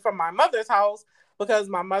commuting from my mother's house because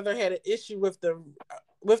my mother had an issue with the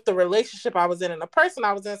relationship I was in and the person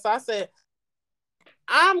I was in. So I said,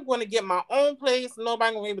 I'm going to get my own place.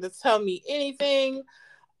 Nobody going to be able to tell me anything.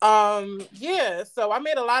 So I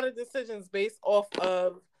made a lot of decisions based off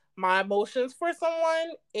of my emotions for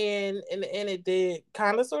someone, and it did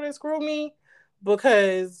kind of sort of screw me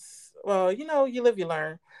because, well, you live, you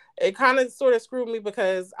learn. it kind of sort of screwed me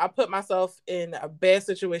because I put myself in a bad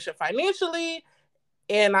situation financially,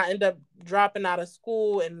 and I end up dropping out of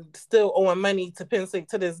school and still owing money to Penn State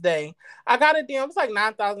to this day. I got it down. It was like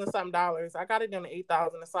 $9,000 and something. I got it down to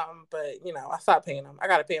 $8,000 or something, but you know, I stopped paying them. I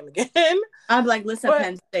got to pay them again. I'm like, listen,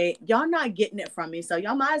 Penn State, y'all not getting it from me, so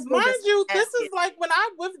y'all might as well. Mind you, this is like when I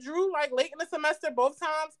withdrew like late in the semester both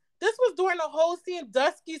times. This was during the whole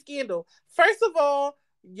Sandusky scandal. First of all,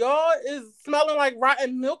 y'all is smelling like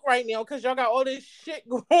rotten milk right now because y'all got all this shit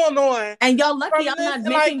going on. And y'all lucky I'm not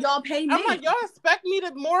making y'all pay me. I'm like, y'all expect me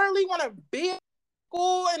to morally want to be at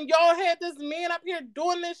school and y'all had this man up here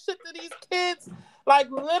doing this shit to these kids?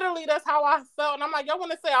 Like, literally, that's how I felt. And I'm like, y'all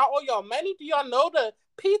want to say I owe y'all money? Do y'all know the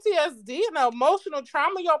PTSD and the emotional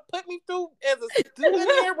trauma y'all put me through as a student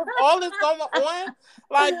here with all this going on?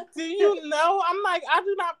 Like, do you know? I'm like, I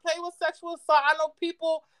do not play with sexual assault. I know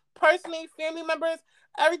people personally, family members,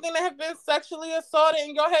 everything that have been sexually assaulted,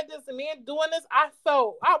 and y'all had this man doing this. I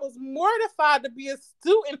was mortified to be a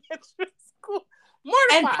student at your school.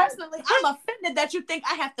 Mortified. And personally, I'm offended that you think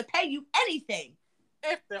I have to pay you anything.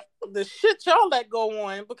 After the shit y'all let go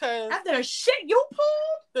on, because after the shit you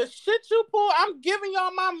pulled, I'm giving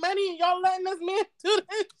y'all my money and y'all letting this man do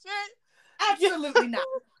this shit. Absolutely not.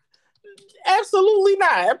 Absolutely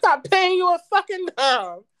not. I'm not paying you a fucking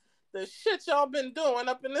dime. The shit y'all been doing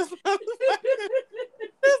up in this motherfucking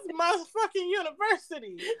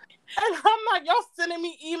university. And I'm like, y'all sending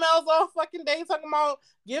me emails all fucking day talking about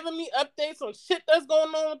giving me updates on shit that's going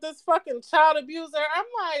on with this fucking child abuser. I'm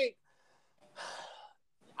like,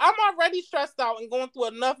 I'm already stressed out and going through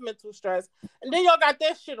enough mental stress. And then y'all got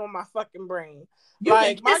that shit on my fucking brain.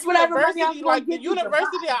 Like, my university, like the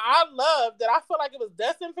university that I love, that I feel like it was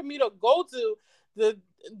destined for me to go to,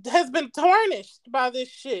 has been tarnished by this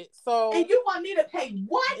shit. So, and you want me to pay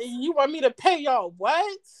what? You want me to pay y'all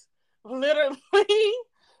what? Literally,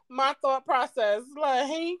 my thought process, like,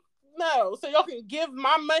 hey, no. So y'all can give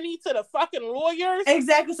my money to the fucking lawyers?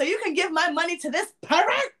 Exactly. So you can give my money to this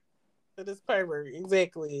pervert? To this pervert,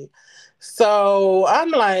 exactly. So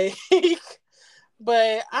I'm like,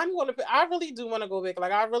 but I really do want to go back.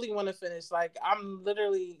 Like, I really want to finish. Like, I'm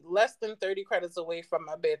literally less than 30 credits away from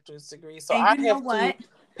my bachelor's degree. So I have to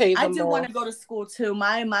pay them. I do want to go to school too.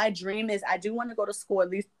 My dream is I do want to go to school at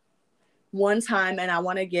least one time, and I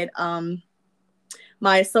want to get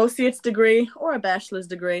my associate's degree or a bachelor's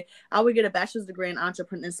degree. I would get a bachelor's degree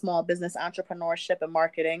in small business entrepreneurship and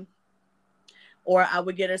marketing. Or I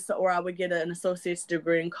would get an associate's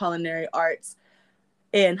degree in culinary arts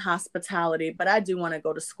and hospitality. But I do want to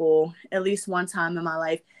go to school at least one time in my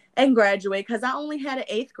life and graduate, because I only had an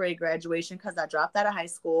 8th grade graduation because I dropped out of high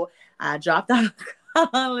school. I dropped out of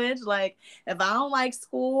college. Like, if I don't like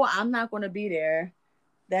school, I'm not going to be there.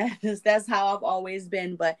 That's how I've always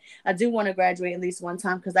been. But I do want to graduate at least one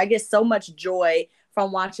time because I get so much joy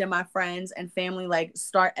from watching my friends and family like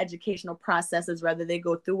start educational processes, whether they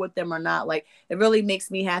go through with them or not. Like, it really makes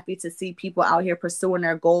me happy to see people out here pursuing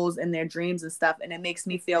their goals and their dreams and stuff. And it makes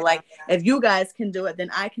me feel like if you guys can do it, then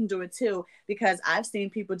I can do it too, because I've seen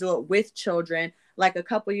people do it with children. Like, a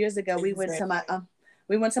couple years ago, we went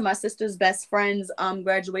to my sister's best friend's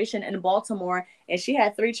graduation in Baltimore, and she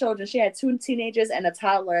had 3 children. She had 2 teenagers and a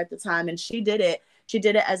toddler at the time, and she did it. She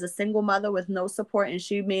did it as a single mother with no support, and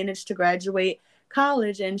she managed to graduate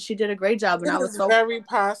college, and she did a great job. And I was so very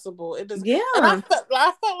possible. It is, yeah. And I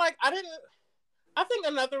felt like I think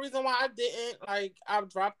another reason why I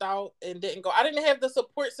dropped out and didn't go, I didn't have the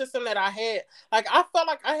support system that I had. Like, I felt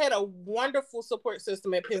like I had a wonderful support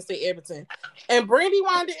system at Penn State Edmonton, and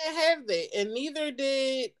Brandywine didn't have that, and neither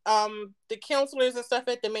did the counselors and stuff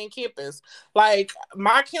at the main campus. Like,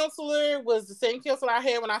 my counselor was the same counselor I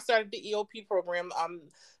had when I started the EOP program,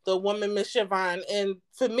 the woman, Miss Siobhan, and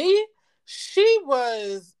for me, she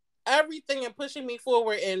was everything and pushing me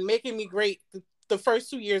forward and making me great the first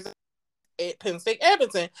 2 years at Penn State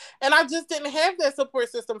Edmonton. And I just didn't have that support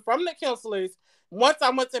system from the counselors once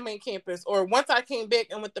I went to main campus, or once I came back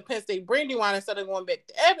and went to Penn State Brandywine instead of going back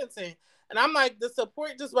to Edmonton. And I'm like, the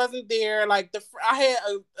support just wasn't there. Like, I had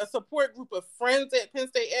a support group of friends at Penn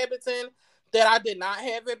State Edmonton that I did not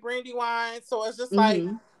have at Brandywine. So it's just like,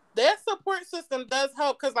 that support system does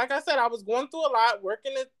help, because like I said, I was going through a lot,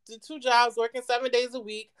 working the 2 jobs, working 7 days a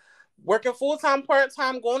week, working full-time,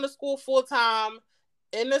 part-time, going to school full-time,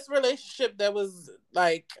 in this relationship that was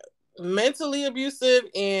like mentally abusive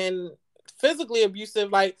and physically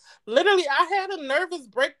abusive. Like, literally, I had a nervous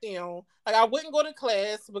breakdown. Like, I wouldn't go to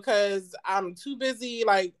class because I'm too busy,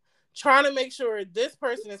 like, trying to make sure this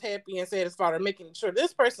person is happy and satisfied, or making sure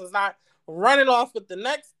this person's not running off with the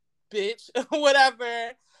next bitch or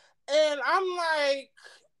whatever. And I'm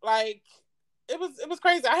like, it was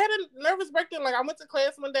crazy. I had a nervous breakdown. Like I went to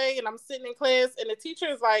class one day and I'm sitting in class and the teacher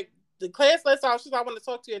is like, the class lets out. She's like, I want to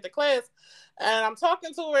talk to you at the class. And I'm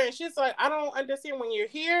talking to her and she's like, I don't understand when you're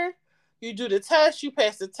here. You do the test, you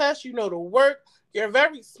pass the test, you know the work. You're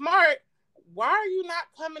very smart. Why are you not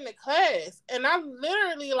coming to class? And I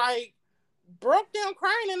literally like broke down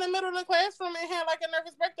crying in the middle of the classroom and had like a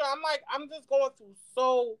nervous breakdown. I'm like, I'm just going through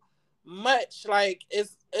so much. Like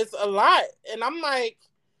it's a lot. And I'm like,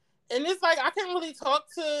 and it's like I can't really talk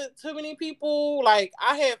to too many people. Like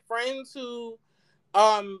I had friends who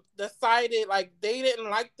decided like they didn't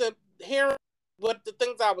like the hearing what the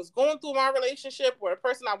things I was going through in my relationship or the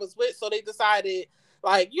person I was with, so they decided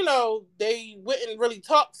like, you know, they wouldn't really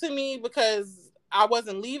talk to me because I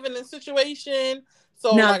wasn't leaving the situation.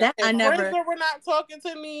 So now like that I had I never friends that were not talking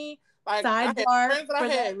to me. Like I had sidebar friends that I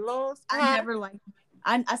for had that. lost. I never like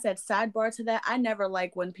I said sidebar to that. I never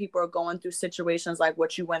like when people are going through situations like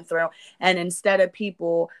what you went through. And instead of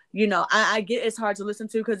people, you know, I get it's hard to listen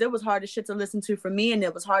to because it was hard as shit to listen to for me. And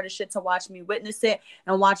it was hard as shit to watch me witness it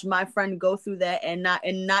and watch my friend go through that and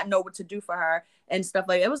not know what to do for her and stuff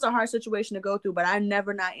like that. It was a hard situation to go through, but I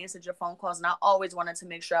never not answered your phone calls. And I always wanted to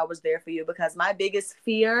make sure I was there for you because my biggest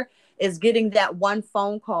fear is getting that one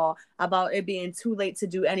phone call about it being too late to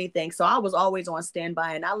do anything. So I was always on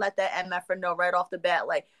standby and I let that MFer know right off the bat,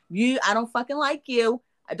 like, I don't fucking like you.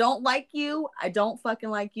 I don't like you. I don't fucking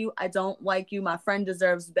like you. I don't like you. My friend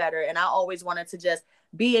deserves better. And I always wanted to just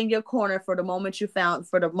be in your corner for the moment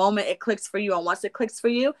for the moment it clicks for you. And once it clicks for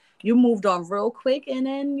you, you moved on real quick and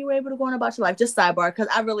then you were able to go on about your life. Just sidebar, because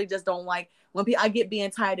I really just don't like when I get being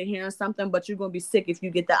tired of hearing something, but you're going to be sick if you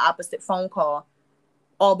get the opposite phone call.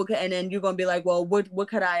 All because, and then you're gonna be like, well, what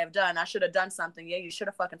could I have done? I should have done something. Yeah, you should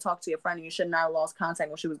have fucking talked to your friend, and you should not have lost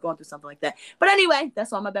contact when she was going through something like that. But anyway,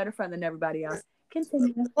 that's why I'm a better friend than everybody else.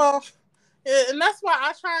 Continue. Well, and that's why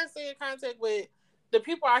I try and stay in contact with the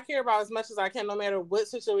people I care about as much as I can, no matter what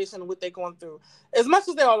situation, what they're going through, as much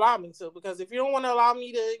as they'll allow me to. Because if you don't want to allow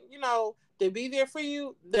me to, you know, to be there for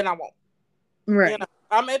you, then I won't. Right. You know,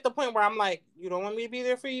 I'm at the point where I'm like, you don't want me to be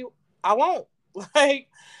there for you, I won't. Like.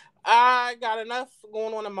 I got enough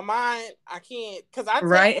going on in my mind. I can't, because I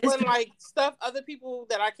take on like stuff other people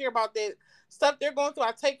that I care about, that stuff they're going through,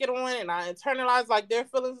 I take it on and I internalize like their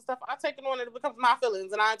feelings and stuff. I take it on and it becomes my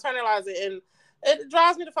feelings and I internalize it and it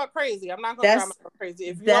drives me the fuck crazy. I'm not going to drive myself crazy.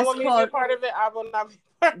 If you don't want me to be a part of it, I will not be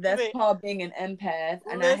part of it. That's called being an empath,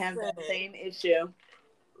 and I have the same issue.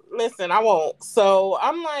 Listen, I won't. So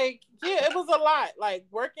I'm like, yeah, it was a lot. Like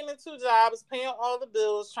working in 2 jobs, paying all the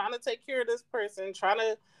bills, trying to take care of this person, trying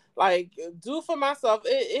to like do for myself.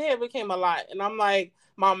 It had became a lot. And I'm like,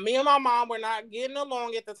 me and my mom were not getting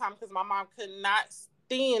along at the time because my mom could not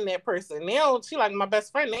stand that person. Now she like my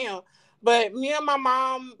best friend now. But me and my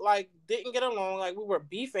mom like didn't get along. Like we were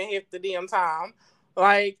beefing half the damn time.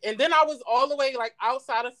 Like, and then I was all the way like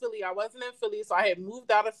outside of Philly. I wasn't in Philly, so I had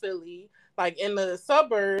moved out of Philly, like in the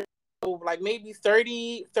suburbs, like maybe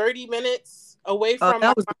 30 minutes away from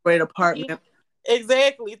that was a great apartment.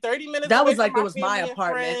 Exactly. 30 minutes that away was like from it was my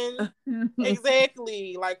apartment.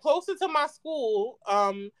 Exactly. Like closer to my school,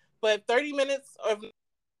 but 30 minutes of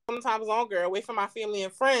sometimes longer away from my family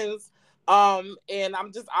and friends. And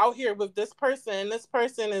I'm just out here with this person. This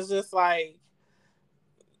person is just like,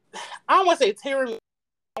 I don't want to say tearing me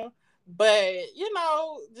down, but you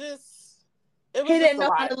know, just he didn't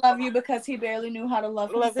know how to love you because he barely knew how to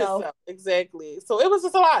love himself. Exactly. So it was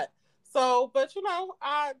just a lot. So, but you know,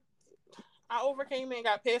 I overcame it and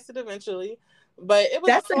got past it eventually. But it was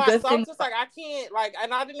That's just a lot. So I was just like, I can't, like,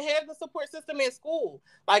 and I didn't have the support system at school.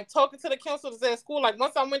 Like talking to the counselors at school. Like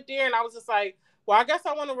once I went there and I was just like, well, I guess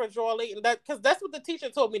I want to withdraw late, and that because that's what the teacher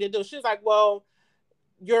told me to do. She was like, well,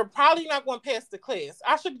 you're probably not going to pass the class.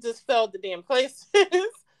 I should have just failed the damn classes.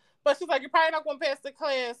 But she's like, you're probably not going to pass the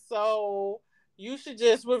class, so you should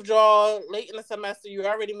just withdraw late in the semester. You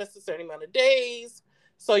already missed a certain amount of days,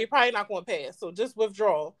 so you're probably not going to pass. So just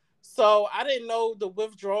withdraw. So I didn't know the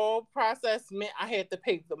withdrawal process meant I had to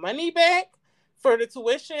pay the money back for the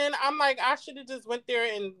tuition. I'm like, I should have just went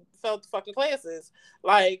there and failed the fucking classes,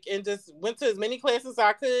 like, and just went to as many classes as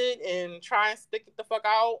I could and try and stick it the fuck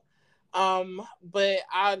out. But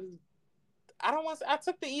I don't want to, I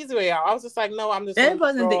took the easy way out. I was just like, no, I'm just. It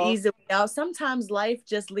wasn't the easy way out. Sometimes life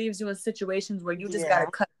just leaves you in situations where you just got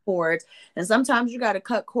to cut cords. And sometimes you got to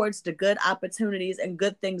cut cords to good opportunities and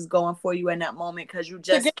good things going for you in that moment because you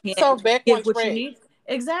just can't get what you need.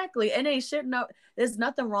 Exactly. And they should know there's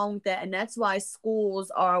nothing wrong with that. And that's why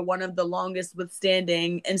schools are one of the longest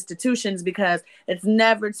withstanding institutions, because it's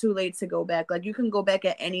never too late to go back. Like you can go back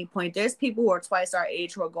at any point. There's people who are twice our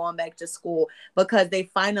age who are going back to school because they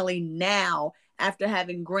finally now after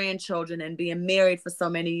having grandchildren and being married for so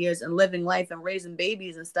many years and living life and raising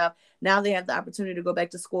babies and stuff, now they have the opportunity to go back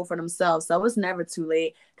to school for themselves. So it's never too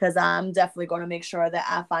late, because I'm definitely going to make sure that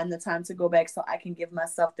I find the time to go back so I can give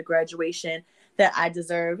myself the graduation that I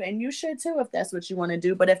deserve. And you should too, if that's what you want to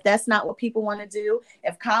do. But if that's not what people want to do,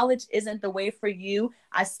 if college isn't the way for you,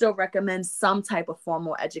 I still recommend some type of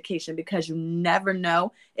formal education, because you never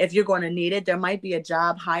know if you're going to need it. There might be a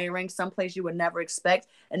job hiring someplace you would never expect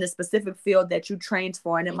in the specific field that you trained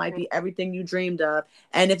for, and it might be everything you dreamed of.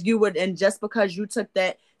 And if you would, and just because you took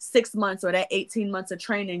that 6 months or that 18 months of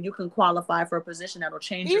training, you can qualify for a position that'll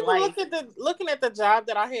change your life. Looking at the job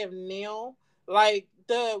that I have now, like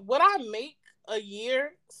what I make a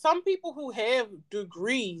year, some people who have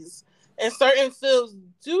degrees in certain fields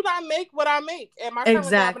do not make what I make at my current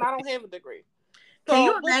job, and I don't have a degree. So, can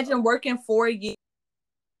you imagine working 4 years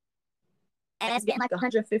and getting like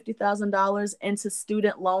 $150,000 into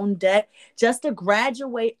student loan debt just to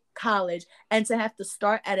graduate college and to have to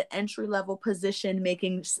start at an entry-level position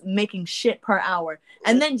making shit per hour,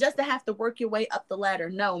 and then just to have to work your way up the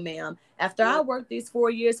ladder? No, ma'am. After I work these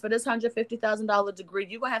 4 years for this $150,000 degree,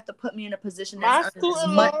 you're gonna have to put me in a position my student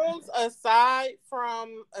loans, aside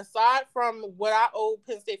from what I owe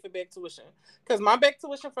Penn State for back tuition, because my back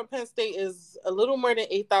tuition from Penn State is a little more than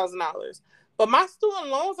 $8,000. But my student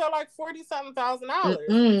loans are like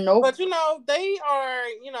 $47,000. Nope. But they are,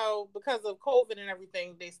 because of COVID and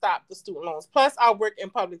everything, they stopped the student loans. Plus, I work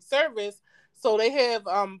in public service, so they have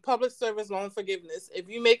public service loan forgiveness. If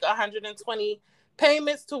you make 120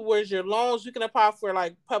 payments towards your loans, you can apply for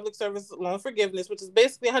like public service loan forgiveness, which is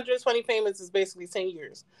basically 120 payments is basically 10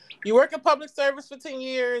 years. You work in public service for 10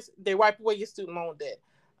 years, they wipe away your student loan debt.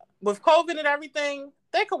 With COVID and everything,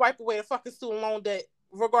 they could wipe away the fucking student loan debt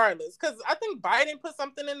regardless, because I think Biden put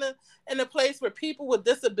something in the place where people with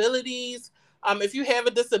disabilities, if you have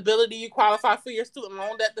a disability, you qualify for your student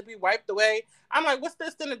loan debt to be wiped away. I'm like, what's the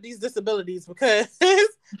extent of these disabilities? Because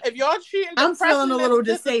if y'all treating I'm feeling a little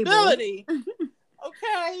disability,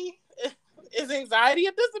 okay, is anxiety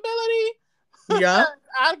a disability? Yeah,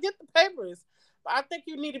 I'll get the papers, but I think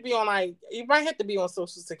you need to be on you might have to be on Social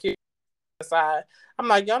Security side. I'm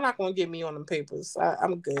like, y'all not gonna get me on them papers.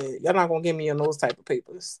 I'm good. Y'all not gonna get me on those type of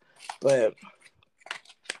papers. But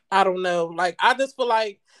I don't know. Like, I just feel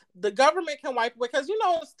like the government can wipe away, because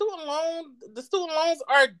the student loans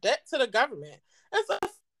are debt to the government. It's a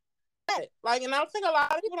debt. Like, and I think a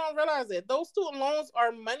lot of people don't realize that those student loans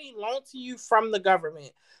are money loaned to you from the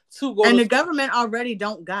government to go. And the government already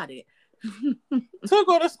don't got it to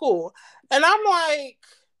go to school. And I'm like,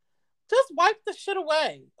 just wipe the shit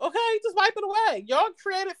away, okay? Just wipe it away. Y'all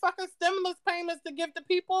created fucking stimulus payments to give to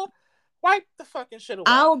people. Wipe the fucking shit away.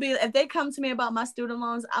 If they come to me about my student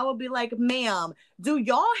loans, I will be like, ma'am, do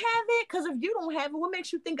y'all have it? Because if you don't have it, what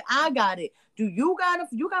makes you think I got it? Do you got it?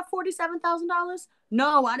 You got $47,000?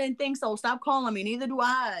 No, I didn't think so. Stop calling me. Neither do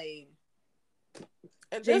I.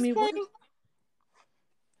 At this point,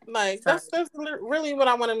 like, that's really what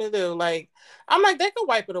I want them to do. Like, I'm like, they could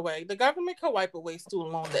wipe it away. The government could wipe away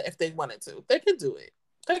student loan debt if they wanted to. They could do it.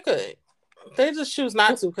 They could. They just choose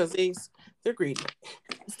not to because they're greedy.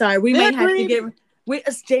 Sorry, we might have to get.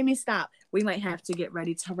 Jamie, stop. We might have to get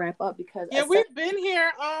ready to wrap up because we've been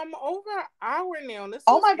here over an hour now. This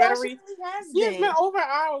my gosh, it's been over an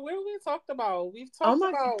hour. What have we talked about? We've talked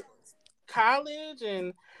about college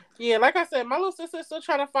and like I said, my little sister's still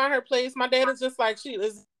trying to find her place. My dad is just like,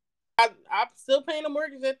 I'm still paying the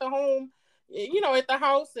mortgage at the home, at the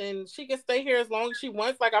house, and she can stay here as long as she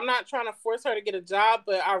wants. Like, I'm not trying to force her to get a job,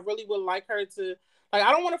 but I really would like her to, like,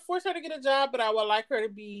 I don't want to force her to get a job, but I would like her to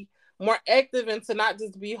be more active and to not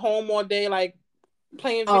just be home all day, like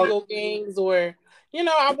playing video games or,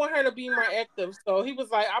 I want her to be more active. So he was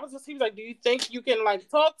like, do you think you can like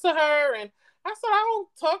talk to her? And I said, I don't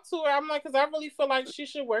talk to her. I'm like, because I really feel like she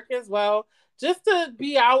should work as well, just to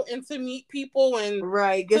be out and to meet people and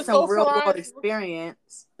get some real world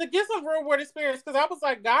experience. To get some real world experience, because I was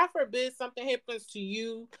like, God forbid something happens to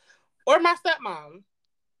you or my stepmom.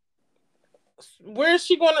 Where is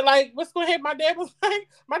she going to, like, what's going to happen? My dad was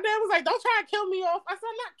like, don't try to kill me off. I said,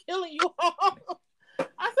 I'm not killing you off.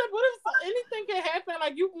 I said, what if anything can happen?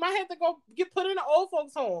 Like, you might have to go get put in an old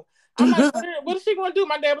folks home. I'm like, what is she going to do?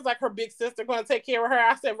 My dad was like, her big sister going to take care of her.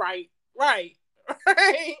 I said, right.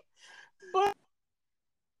 But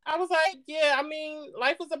I was like, yeah, I mean,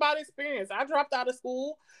 life is about experience. I dropped out of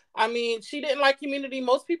school. I mean, she didn't like community.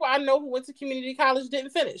 Most people I know who went to community college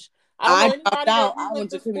didn't finish. I don't know anybody who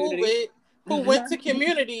went to school with who went to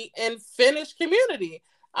community and finished community.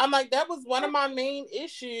 I'm like, that was one of my main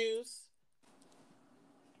issues.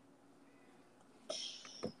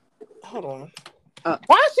 Hold on.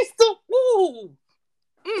 Why is she still?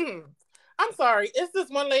 Ooh. I'm sorry. It's this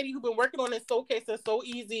one lady who's been working on this soul case that's so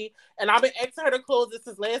easy, and I've been asking her to close this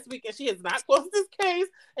since last week, and she has not closed this case,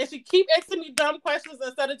 and she keep asking me dumb questions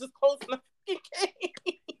instead of just closing the fucking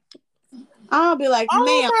case. I'll be like, oh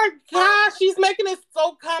ma'am. my gosh, she's making it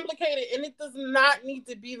so complicated, and it does not need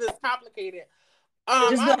to be this complicated.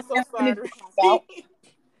 I'm so sorry.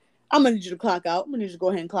 I'm gonna need you to clock out. I'm gonna need you to go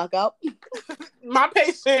ahead and clock out. My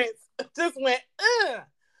patience just went,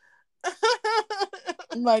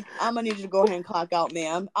 Like, I'm gonna need you to go ahead and clock out,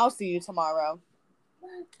 ma'am. I'll see you tomorrow.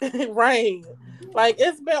 Right. Like,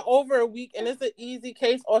 it's been over a week and it's an easy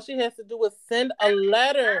case. All she has to do is send a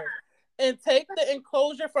letter and take the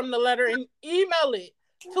enclosure from the letter and email it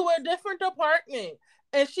to a different department.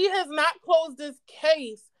 And she has not closed this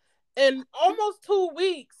case in almost 2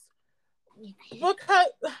 weeks because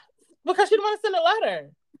she didn't want to send a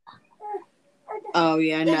letter. Oh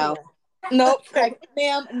yeah, no. Nope. Like,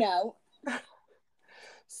 ma'am, no.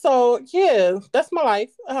 So yeah, that's my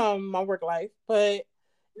life, my work life. But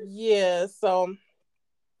yeah, so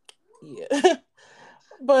yeah.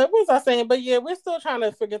 But what was I saying? But yeah, we're still trying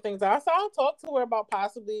to figure things out. So I'll talk to her about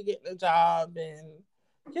possibly getting a job and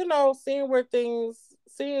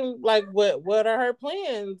seeing like what are her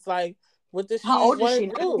plans? Like, what does she want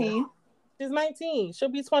to do? She's 19. She'll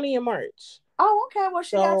be 20 in March. Oh, okay. Well,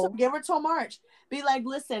 she got to give her till March. Be like,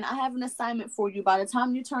 listen, I have an assignment for you. By the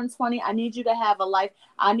time you turn 20, I need you to have a life.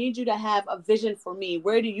 I need you to have a vision for me.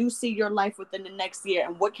 Where do you see your life within the next year?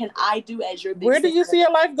 And what can I do as your big Where do you see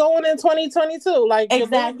your life going in 2022? Like,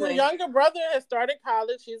 exactly. Your younger brother has started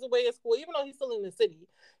college. He's away at school, even though he's still in the city.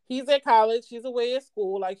 He's at college. He's away at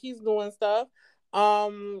school. Like, he's doing stuff.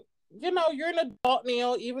 You're an adult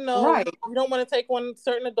now, even though you don't want to take on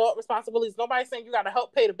certain adult responsibilities. Nobody's saying you got to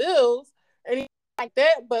help pay the bills or anything like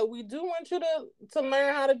that, but we do want you to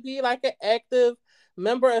learn how to be like an active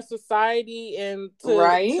member of society and to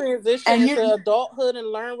transition into adulthood and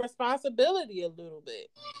learn responsibility a little bit.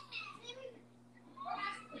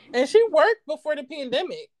 And she worked before the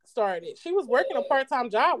pandemic started. She was working a part-time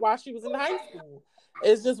job while she was in high school.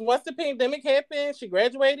 It's just once the pandemic happened, she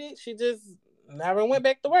graduated, she just never went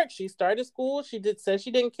back to work. She started school. She said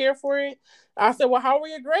she didn't care for it. I said, well, how were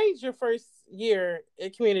your grades your first year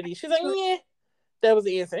at community? She's like, yeah. That was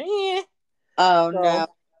the answer. Yeah. Oh, no.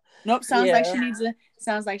 Nope. Sounds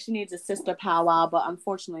like she needs a sister powwow, but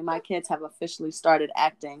unfortunately my kids have officially started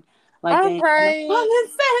acting like all right. Common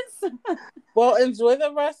sense. Well, enjoy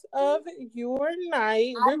the rest of your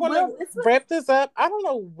night. We're going to wrap this up. I don't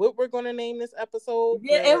know what we're going to name this episode.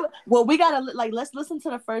 Yeah, we got to let's listen to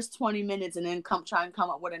the first 20 minutes and then try and come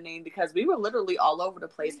up with a name because we were literally all over the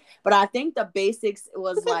place. But I think the basics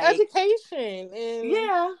was like education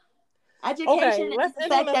and education. Okay, let's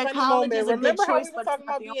end on a funny moment. Remember how we were talking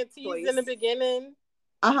about being teased in the beginning?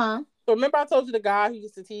 So remember I told you the guy who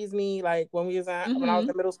used to tease me like when we was when I was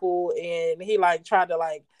in middle school, and he like tried to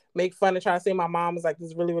like make fun and try to say my mom was like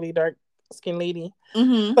this really, really dark skinned lady.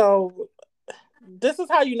 So this is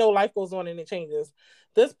how you know life goes on and it changes.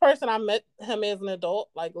 This person, I met him as an adult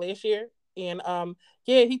like last year, and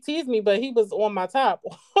he teased me, but he was on my top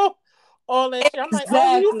all last year. I'm like,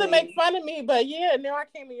 oh, you used to make fun of me, but yeah, now I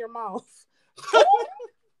came in your mouth.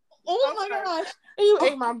 Oh my gosh. You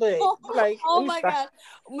ate my butt. Like, oh my god.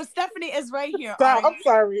 Well, Stephanie is right here. Stop. I'm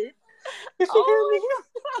sorry. Did she hear me?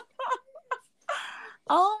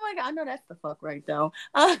 Oh my god. I know that's the fuck right though.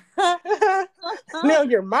 Now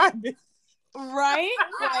you're my bitch. Right?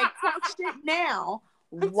 Like, talk shit now.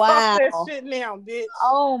 Wow. Talk that shit now, bitch.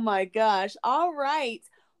 Oh my gosh. All right.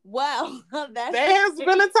 Well, there has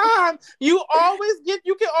been a time. You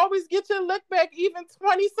can always get your look back even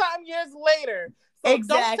 20-something years later. So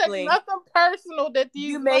exactly. Don't take nothing personal that these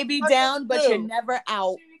you may be down, but you're never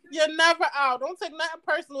out. You're never out. Don't take nothing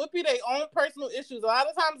personal. It be their own personal issues. A lot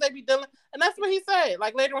of times they be dealing, and that's what he said.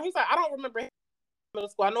 Like later on, he said, I don't remember middle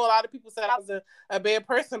school. I know a lot of people said I was a bad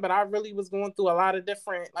person, but I really was going through a lot of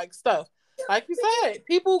different like stuff. Like you said,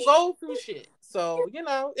 people go through shit. So,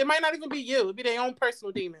 it might not even be you. It'd be their own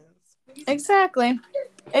personal demons. Exactly.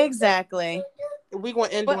 We're gonna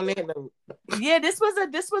end on that note. Yeah, this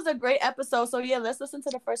was a great episode. So yeah, let's listen to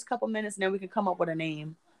the first couple minutes and then we can come up with a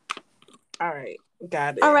name. All right.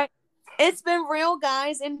 Got it. All right. It's been real,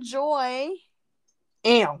 guys. Enjoy.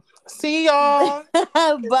 See y'all. Bye.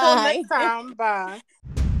 Until next time. Bye.